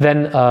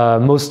 then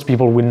most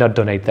people will not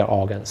donate their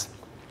organs.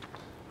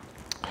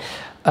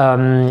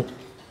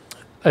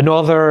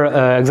 Another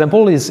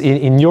example is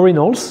in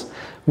urinals.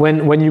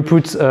 When you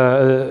put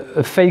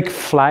a fake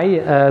fly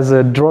as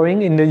a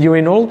drawing in the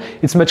urinal,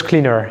 it's much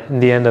cleaner in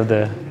the end of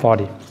the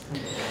party.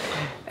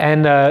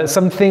 And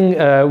something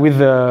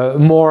with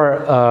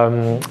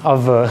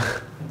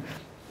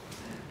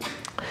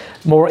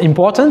more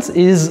importance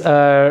is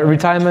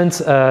retirement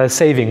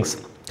savings.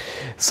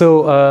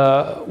 So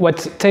what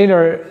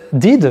Thaler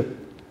did.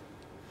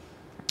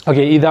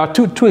 Okay, there are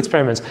two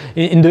experiments.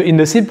 In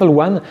the simple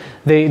one,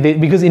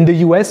 because in the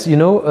US,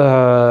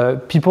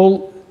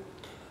 people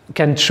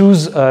can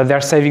choose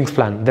their savings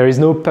plan. There is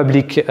no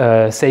public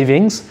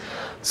savings,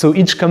 so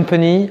each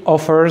company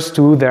offers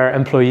to their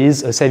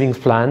employees savings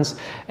plans,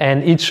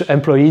 and each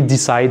employee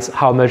decides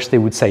how much they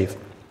would save.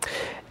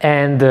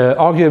 And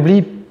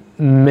arguably,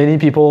 many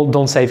people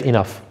don't save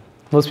enough.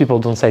 Most people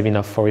don't save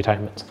enough for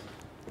retirement.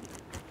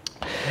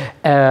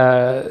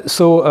 In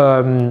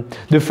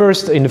the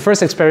first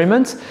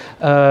experiment,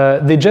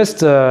 they just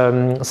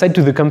said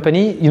to the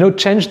company,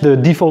 change the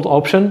default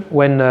option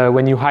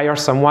when you hire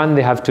someone.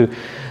 They have to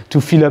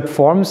fill up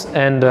forms,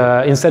 and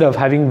instead of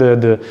having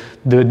the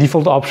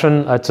default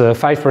option at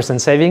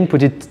 5% saving,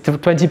 put it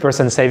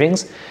 20%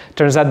 savings.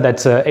 Turns out that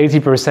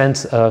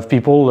 80% of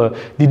people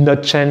did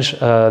not change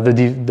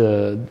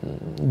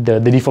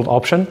the default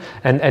option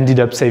and ended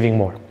up saving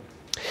more.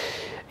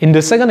 In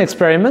the second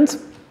experiment,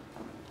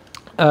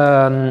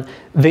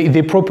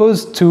 they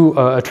proposed to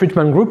a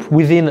treatment group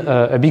within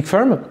a big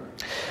firm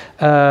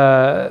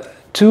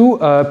to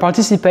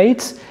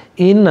participate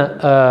in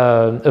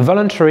a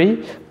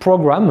voluntary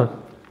program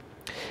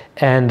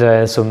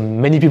And so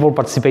many people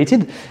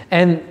participated.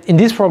 And in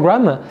this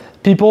program,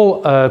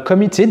 people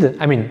committed,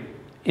 I mean,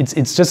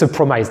 it's just a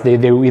promise,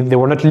 they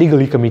were not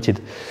legally committed,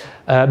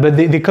 but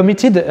they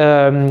committed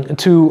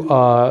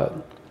to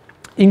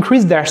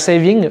increase their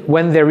saving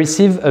when they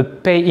receive a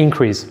pay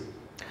increase.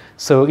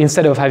 So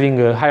instead of having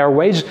a higher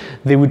wage,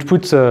 they would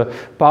put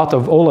part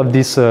of all of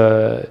this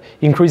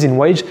increase in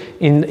wage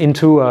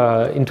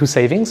into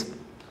savings.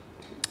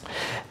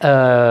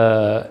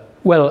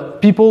 Well,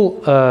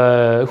 people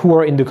who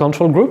were in the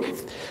control group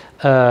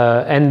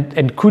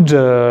and could,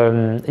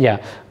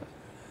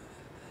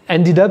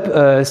 ended up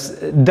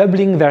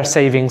doubling their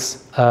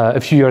savings a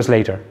few years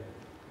later.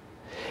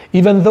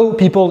 Even though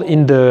people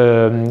in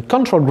the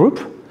control group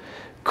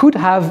could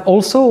have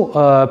also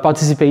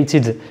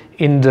participated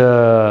in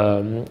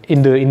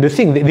the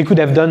thing. They could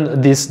have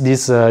done this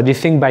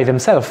thing by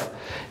themselves.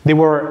 They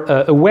were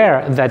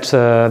aware that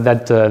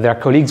their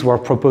colleagues were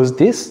proposed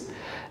this,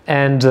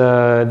 and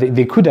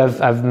they could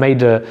have made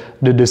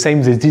the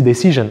same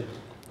decision.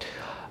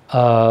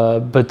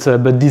 But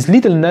this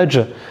little nudge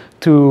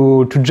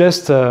to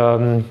just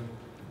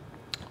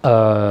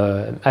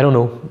I don't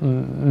know,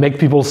 make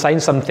people sign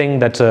something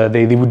that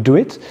they would do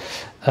it,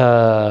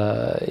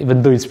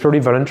 even though it's purely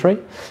voluntary,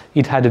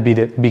 it had a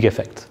big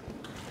effect.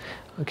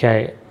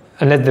 Okay,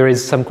 unless there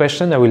is some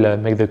question, I will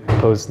make the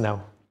pause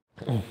now.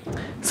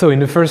 So in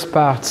the first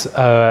part,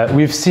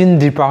 we've seen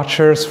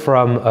departures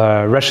from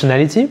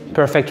rationality,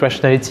 perfect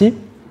rationality.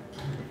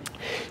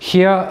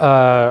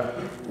 Here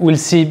we'll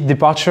see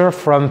departure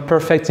from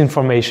perfect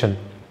information.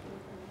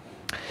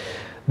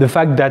 The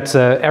fact that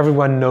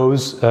everyone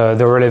knows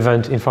the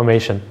relevant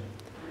information.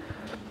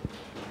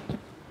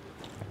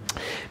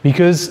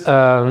 Because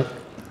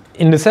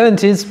in the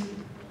 70s,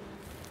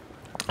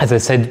 as I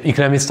said,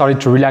 economists started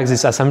to relax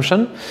this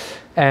assumption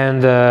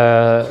and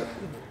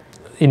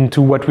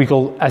into what we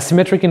call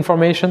asymmetric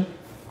information,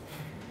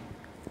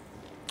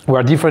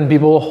 where different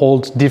people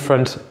hold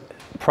different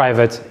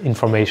private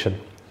information.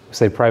 We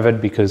say private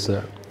because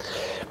they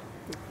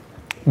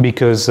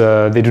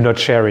do not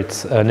share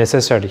it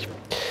necessarily.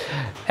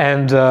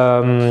 And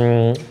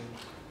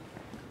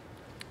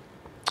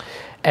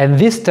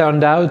this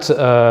turned out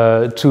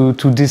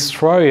to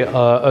destroy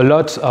a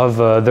lot of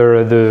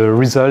the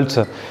result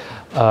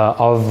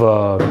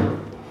of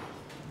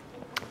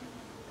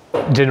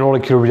general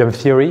equilibrium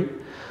theory,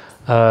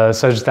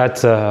 such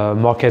that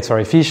markets are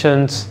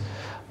efficient.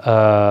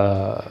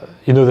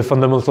 You know, the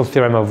fundamental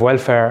theorem of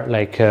welfare,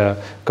 like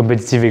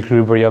competitive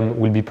equilibrium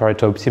will be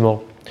Pareto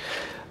optimal,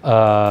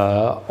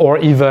 or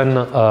even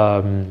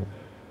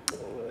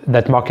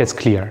that markets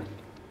clear,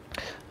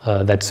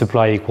 that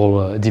supply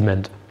equal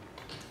demand.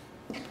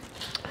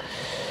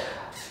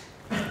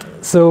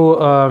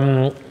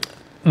 So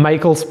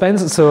Michael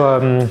Spence, so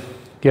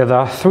yeah, there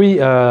are 3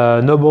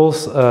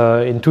 Nobels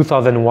in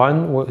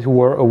 2001 who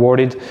were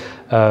awarded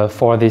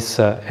for this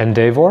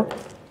endeavor.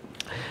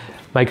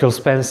 Michael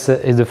Spence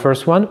is the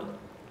first one,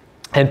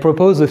 and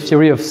proposed a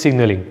theory of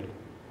signaling.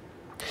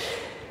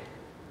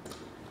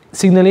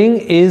 Signaling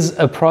is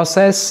a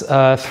process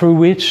through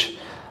which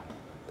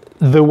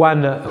the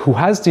one who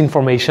has the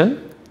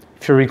information,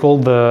 if you recall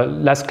the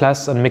last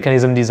class on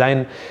mechanism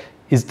design,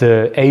 is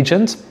the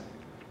agent,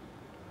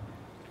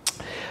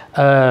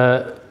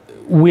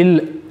 will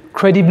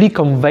credibly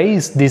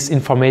conveys this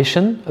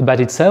information about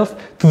itself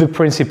to the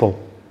principal.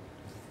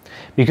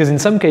 Because in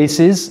some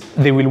cases,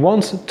 they will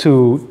want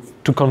to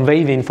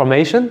convey the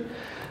information,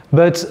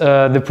 but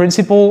the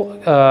principal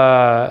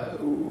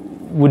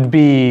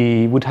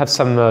would have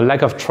some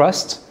lack of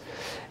trust,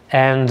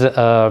 and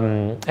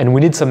we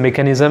need some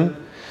mechanism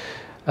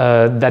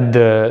that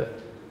the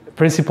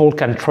principal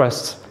can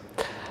trust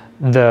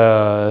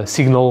the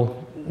signal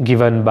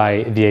given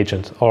by the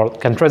agent, or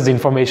can trust the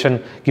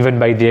information given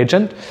by the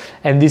agent,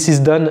 and this is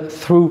done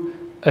through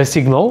a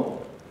signal.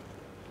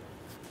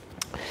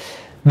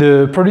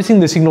 Producing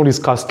the signal is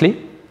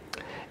costly,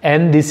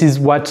 and this is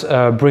what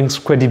brings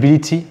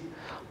credibility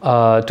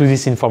to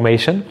this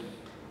information.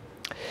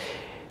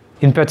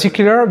 In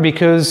particular,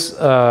 because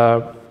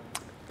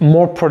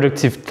more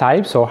productive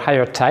types or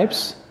higher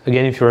types,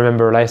 again, if you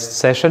remember last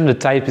session, the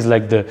type is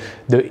like the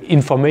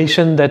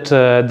information that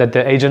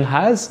the agent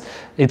has.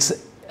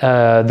 It's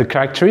the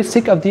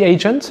characteristic of the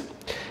agent,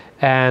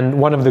 and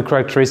one of the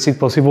characteristics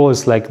possible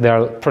is like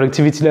their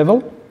productivity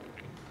level.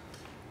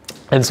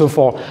 And so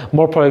for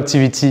more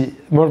productive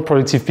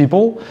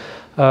people,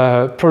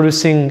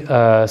 producing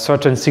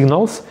certain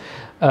signals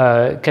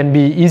can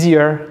be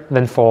easier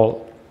than for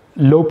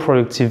low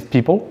productive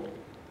people,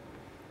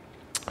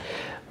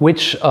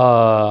 which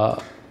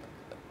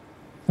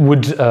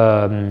would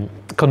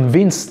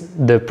convince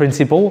the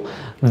principal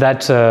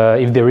that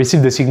if they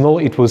receive the signal,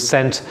 it was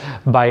sent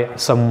by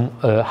some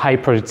high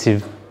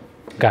productive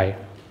guy.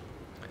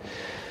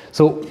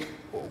 So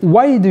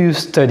why do you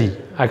study,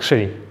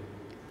 actually?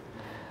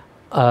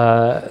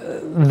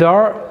 The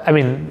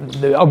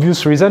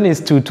obvious reason is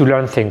to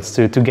learn things,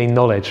 to gain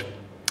knowledge.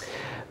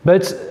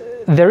 But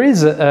there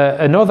is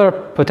another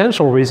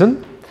potential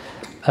reason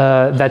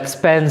that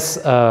Spence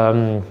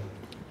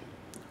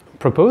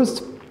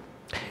proposed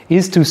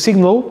is to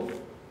signal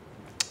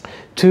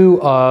to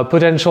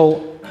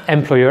potential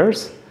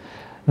employers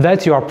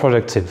that you are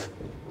productive.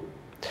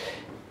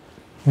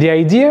 The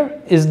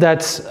idea is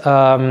that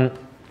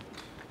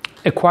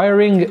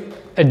acquiring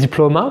a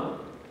diploma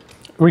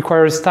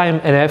requires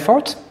time and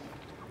effort,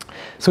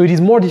 so it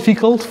is more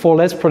difficult for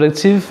less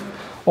productive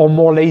or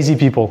more lazy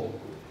people.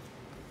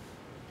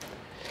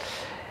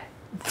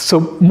 So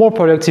more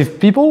productive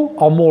people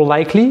are more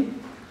likely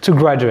to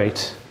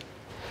graduate.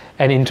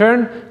 And in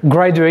turn,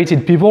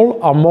 graduated people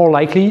are more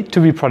likely to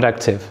be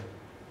productive.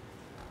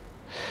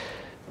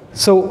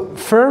 So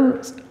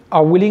firms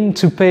are willing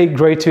to pay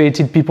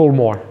graduated people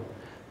more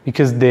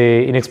because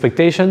in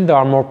expectation they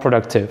are more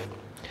productive.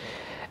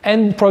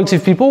 And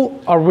productive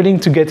people are willing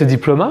to get a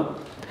diploma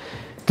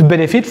to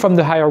benefit from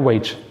the higher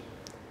wage,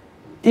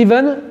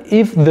 even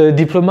if the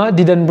diploma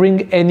didn't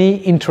bring any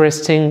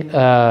interesting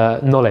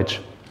knowledge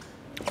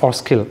or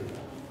skill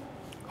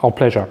or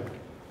pleasure.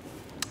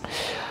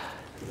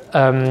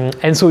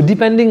 And so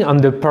depending on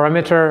the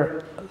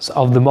parameters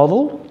of the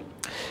model,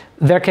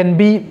 there can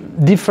be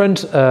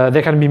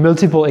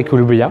multiple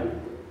equilibria,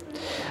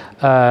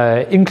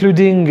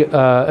 including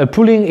a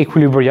pooling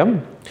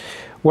equilibrium,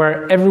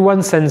 where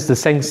everyone sends the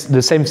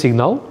same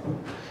signal,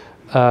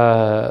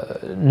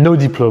 no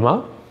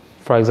diploma,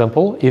 for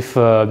example, if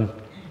the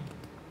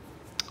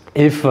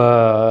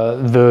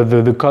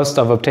cost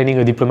of obtaining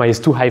a diploma is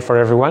too high for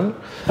everyone,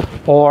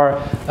 or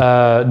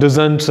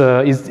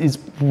is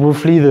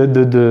roughly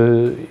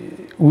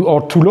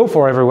or too low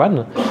for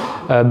everyone,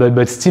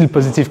 but still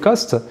positive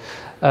cost,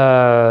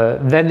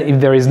 then if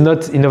there is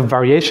not enough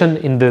variation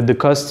in the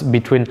cost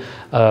between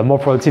more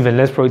productive and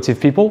less productive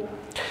people,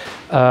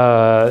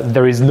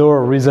 there is no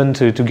reason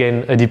to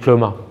gain a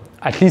diploma,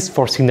 at least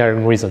for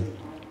signaling reason.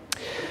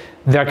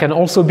 There can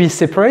also be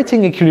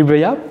separating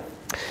equilibria,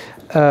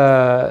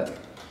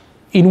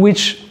 in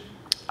which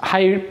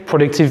highly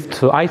productive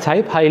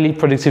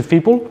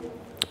people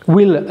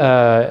will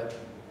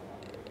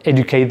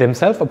educate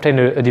themselves, obtain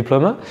a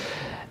diploma,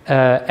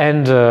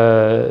 and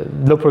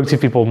low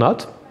productive people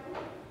not.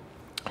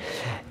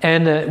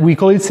 And we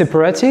call it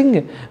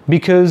separating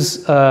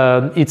because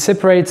it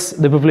separates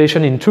the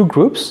population in two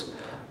groups,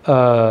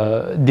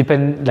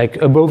 like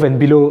above and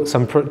below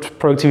some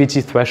productivity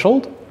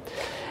threshold.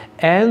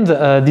 And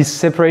this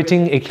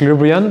separating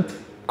equilibrium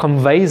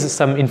conveys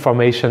some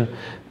information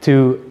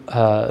to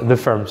the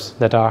firms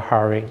that are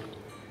hiring.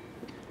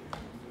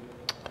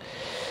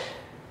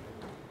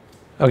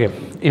 Okay,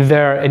 if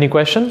there are any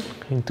questions,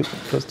 I need to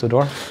close the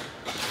door.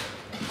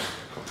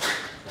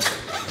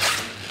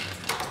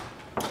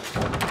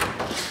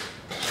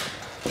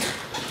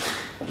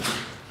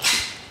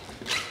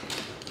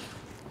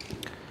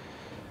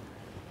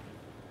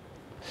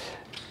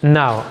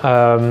 Now,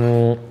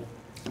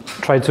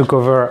 try to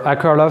cover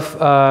Akerlof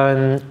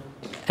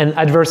and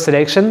adverse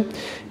selection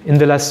in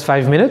the last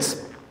 5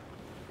 minutes.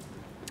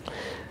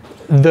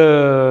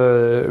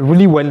 The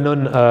really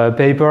well-known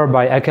paper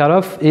by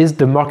Akerlof is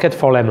The Market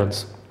for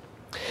Lemons.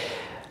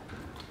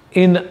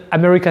 In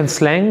American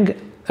slang,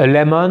 a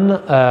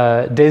lemon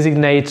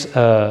designates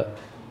a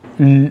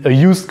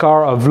used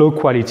car of low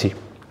quality.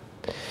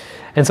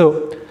 And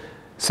so,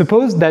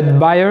 suppose that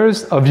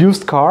buyers of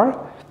used car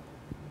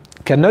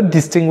cannot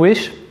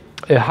distinguish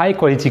a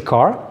high-quality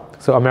car,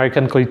 so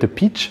Americans call it a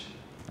peach,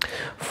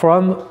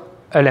 from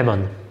a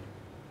lemon.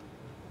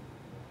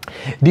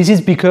 This is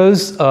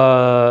because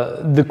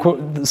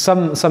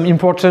some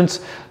important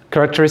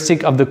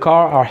characteristics of the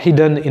car are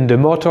hidden in the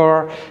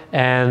motor,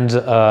 and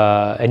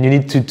you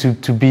need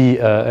to be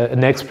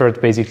an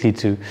expert basically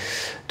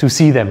to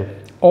see them,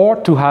 or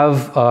to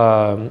have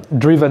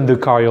driven the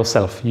car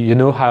yourself. You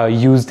know how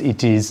used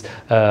it is,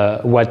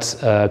 what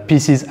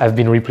pieces have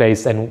been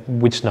replaced and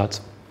which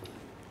not.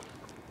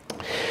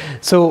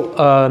 So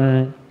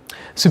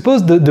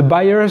suppose the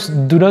buyers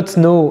do not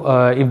know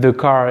if the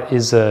car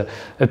is a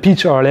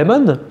peach or a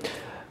lemon,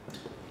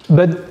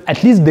 but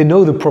at least they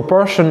know the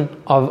proportion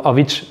of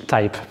each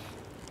type.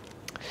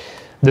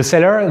 The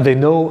seller, they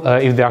know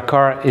if their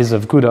car is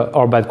of good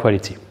or bad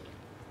quality.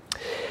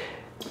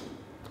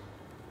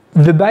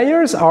 The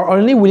buyers are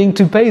only willing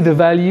to pay the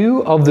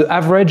value of the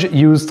average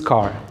used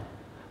car.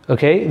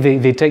 Okay,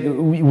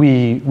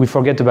 we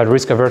forget about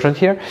risk aversion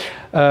here.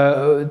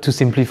 To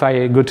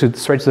simplify, go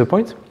straight to the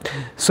point.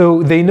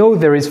 So they know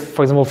there is,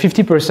 for example,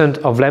 50%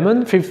 of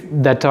lemon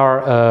that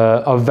are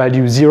of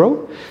value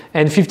 0,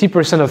 and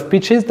 50% of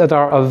peaches that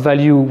are of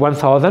value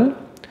 1,000.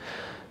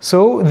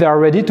 So they are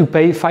ready to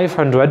pay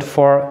 500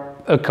 for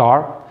a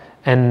car,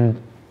 and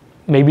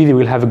maybe they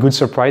will have a good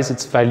surprise.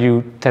 It's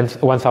value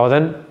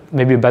 1,000.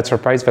 Maybe a bad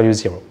surprise, value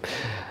 0.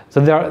 So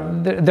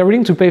they're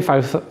willing to pay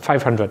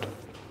 500.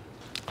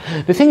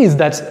 The thing is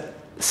that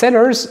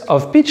sellers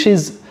of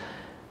peaches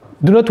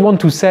do not want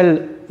to sell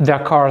their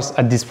cars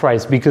at this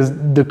price, because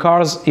the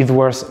cars is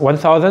worth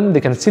 1,000, they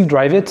can still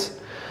drive it,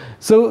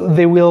 so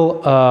they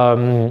will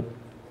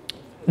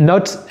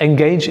not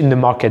engage in the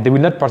market, they will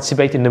not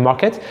participate in the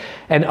market,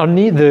 and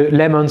only the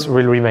lemons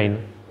will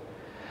remain.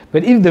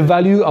 But if the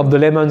value of the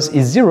lemons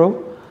is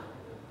 0,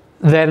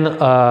 then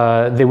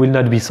they will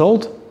not be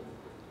sold.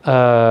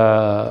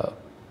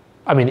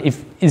 I mean,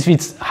 if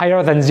it's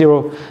higher than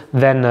 0,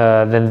 then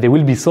they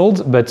will be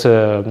sold, but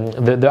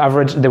the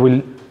average, there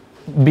will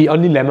be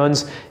only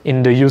lemons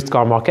in the used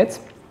car market.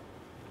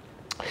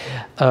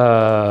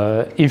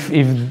 If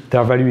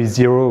their value is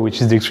 0,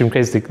 which is the extreme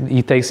case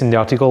he takes in the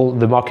article,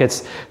 the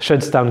market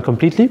shuts down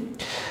completely.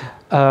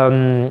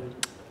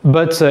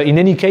 But in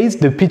any case,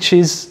 the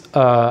peaches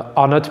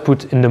are not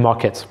put in the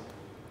market.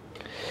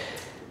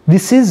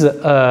 This is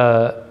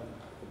a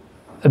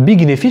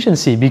big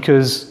inefficiency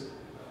because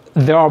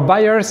there are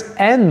buyers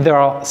and there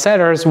are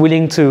sellers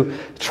willing to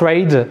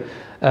trade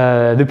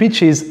the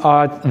peaches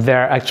at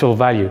their actual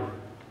value.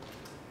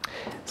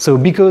 So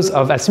because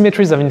of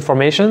asymmetries of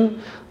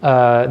information,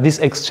 this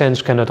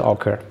exchange cannot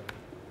occur.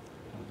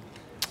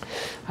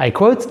 I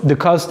quote, "The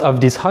cost of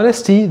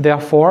dishonesty,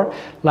 therefore,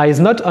 lies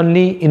not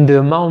only in the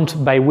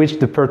amount by which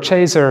the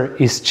purchaser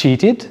is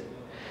cheated,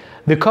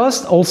 the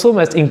cost also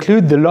must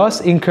include the loss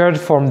incurred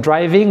from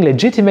driving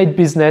legitimate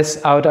business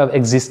out of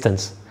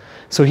existence."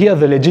 So here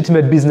the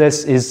legitimate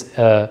business is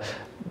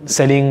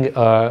selling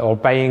or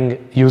buying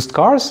used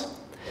cars,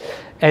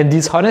 and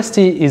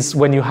dishonesty is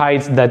when you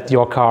hide that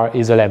your car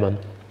is a lemon.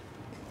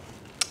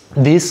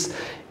 This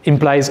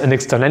implies an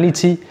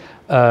externality.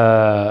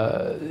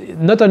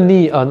 Not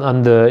only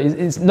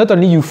it's not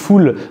only you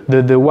fool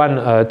the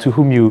one to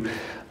whom you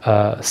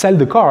sell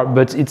the car,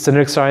 but it's an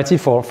externality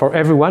for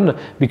everyone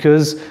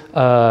because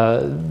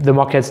the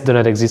markets do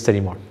not exist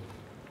anymore.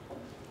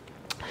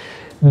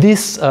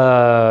 This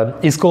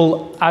is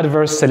called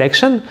adverse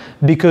selection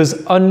because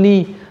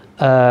only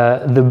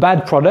the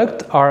bad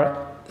product are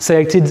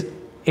selected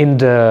in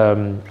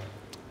the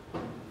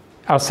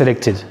are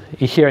selected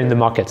here in the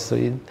market. So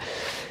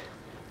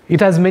it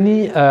has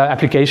many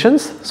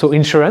applications. So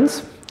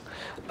insurance,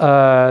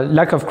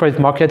 lack of credit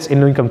markets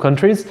in low-income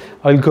countries.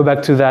 I'll come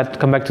back to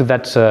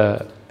that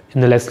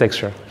in the next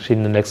lecture, actually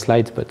in the next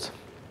slide. But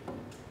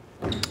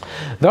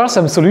there are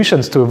some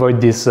solutions to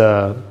avoid these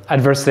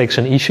adverse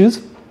selection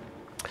issues,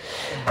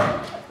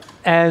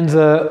 and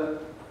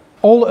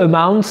all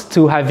amount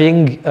to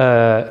having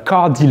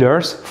car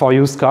dealers for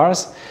used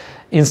cars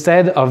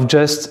instead of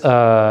just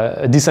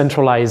a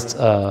decentralized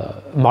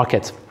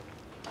market.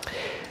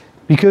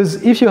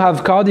 Because if you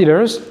have car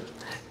dealers,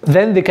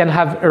 then they can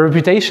have a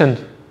reputation,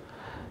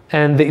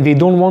 and they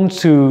don't want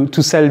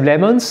to sell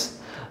lemons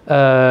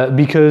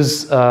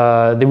because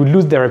they would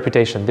lose their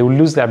reputation, they would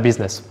lose their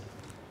business.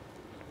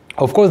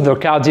 Of course, the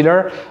car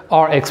dealer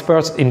are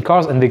experts in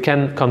cars and they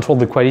can control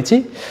the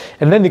quality,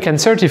 and then they can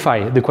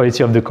certify the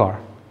quality of the car.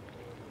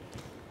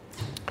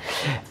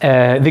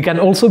 They can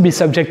also be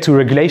subject to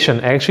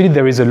regulation. Actually,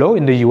 there is a law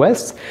in the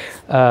US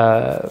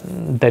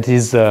that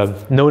is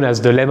known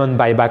as the lemon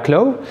buyback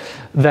law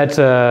that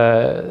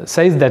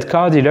says that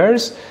car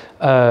dealers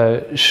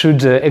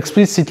should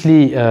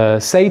explicitly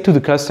say to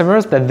the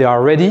customers that they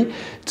are ready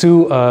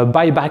to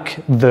buy back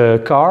the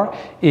car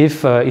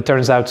if it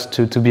turns out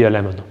to be a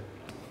lemon,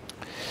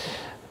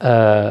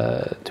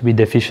 to be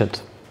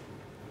deficient.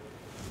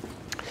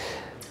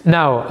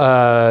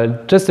 Now,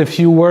 just a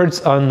few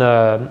words on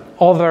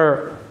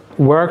other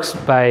works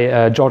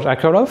by George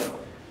Akerlof.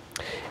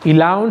 He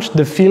launched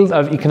the field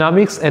of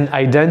economics and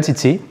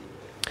identity,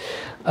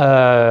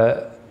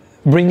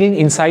 bringing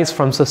insights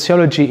from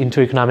sociology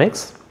into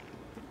economics,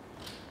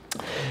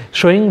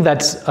 showing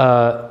that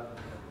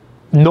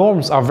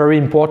norms are very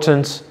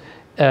important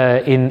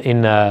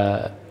in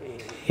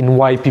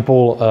why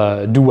people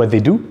do what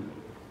they do.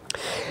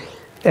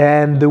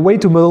 And the way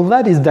to model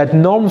that is that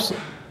norms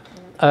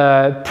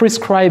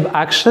prescribe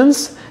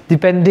actions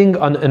depending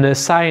on an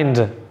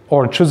assigned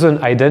or chosen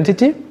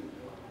identity.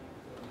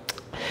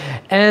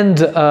 And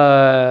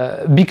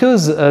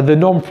because the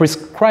norm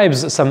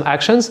prescribes some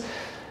actions,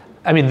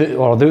 I mean,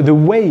 the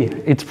way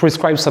it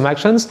prescribes some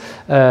actions,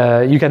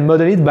 you can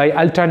model it by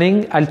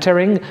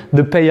altering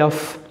the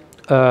payoff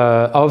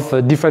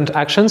of different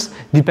actions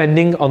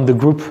depending on the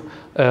group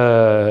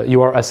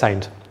you are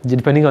assigned,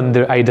 depending on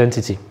the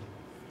identity.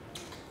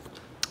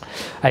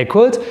 I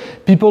quote,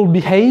 "People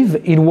behave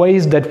in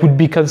ways that would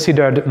be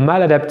considered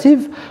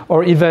maladaptive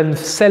or even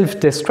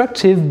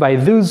self-destructive by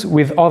those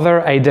with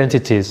other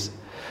identities.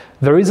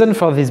 The reason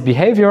for this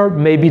behavior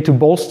may be to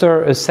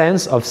bolster a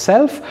sense of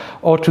self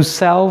or to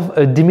salve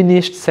a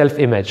diminished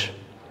self-image."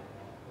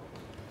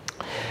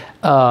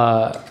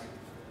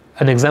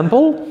 An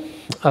example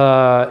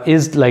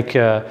is like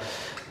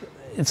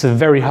it's a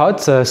very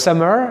hot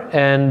summer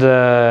and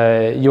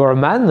you're a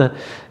man,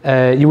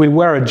 you will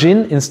wear a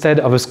jean instead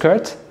of a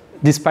skirt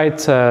despite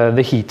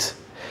the heat.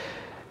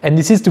 And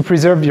this is to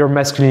preserve your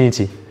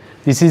masculinity.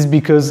 This is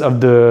because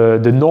of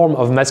the norm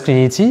of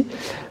masculinity,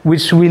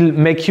 which will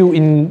make you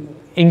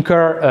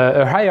incur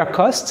a higher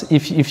cost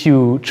if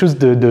you choose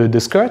the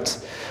skirt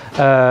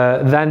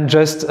than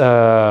just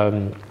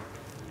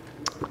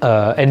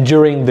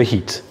enduring the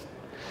heat.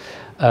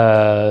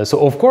 So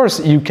of course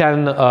you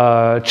can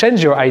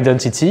change your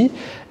identity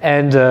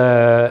and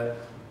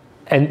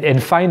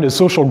find a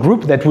social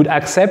group that would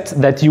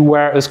accept that you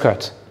wear a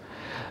skirt.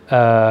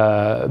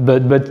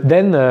 But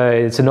then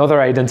it's another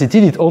identity.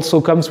 It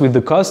also comes with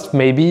the cost,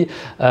 maybe,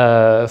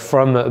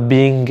 from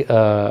being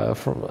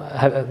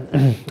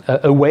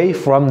away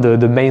from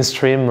the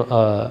mainstream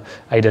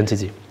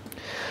identity.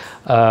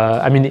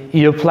 I mean,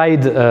 he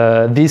applied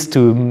this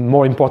to a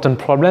more important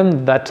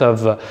problem, that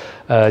of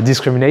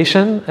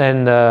discrimination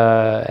and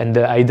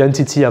the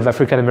identity of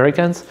African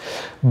Americans.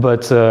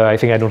 But I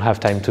think I don't have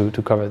time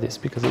to cover this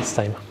because it's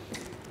time.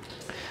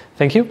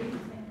 Thank you.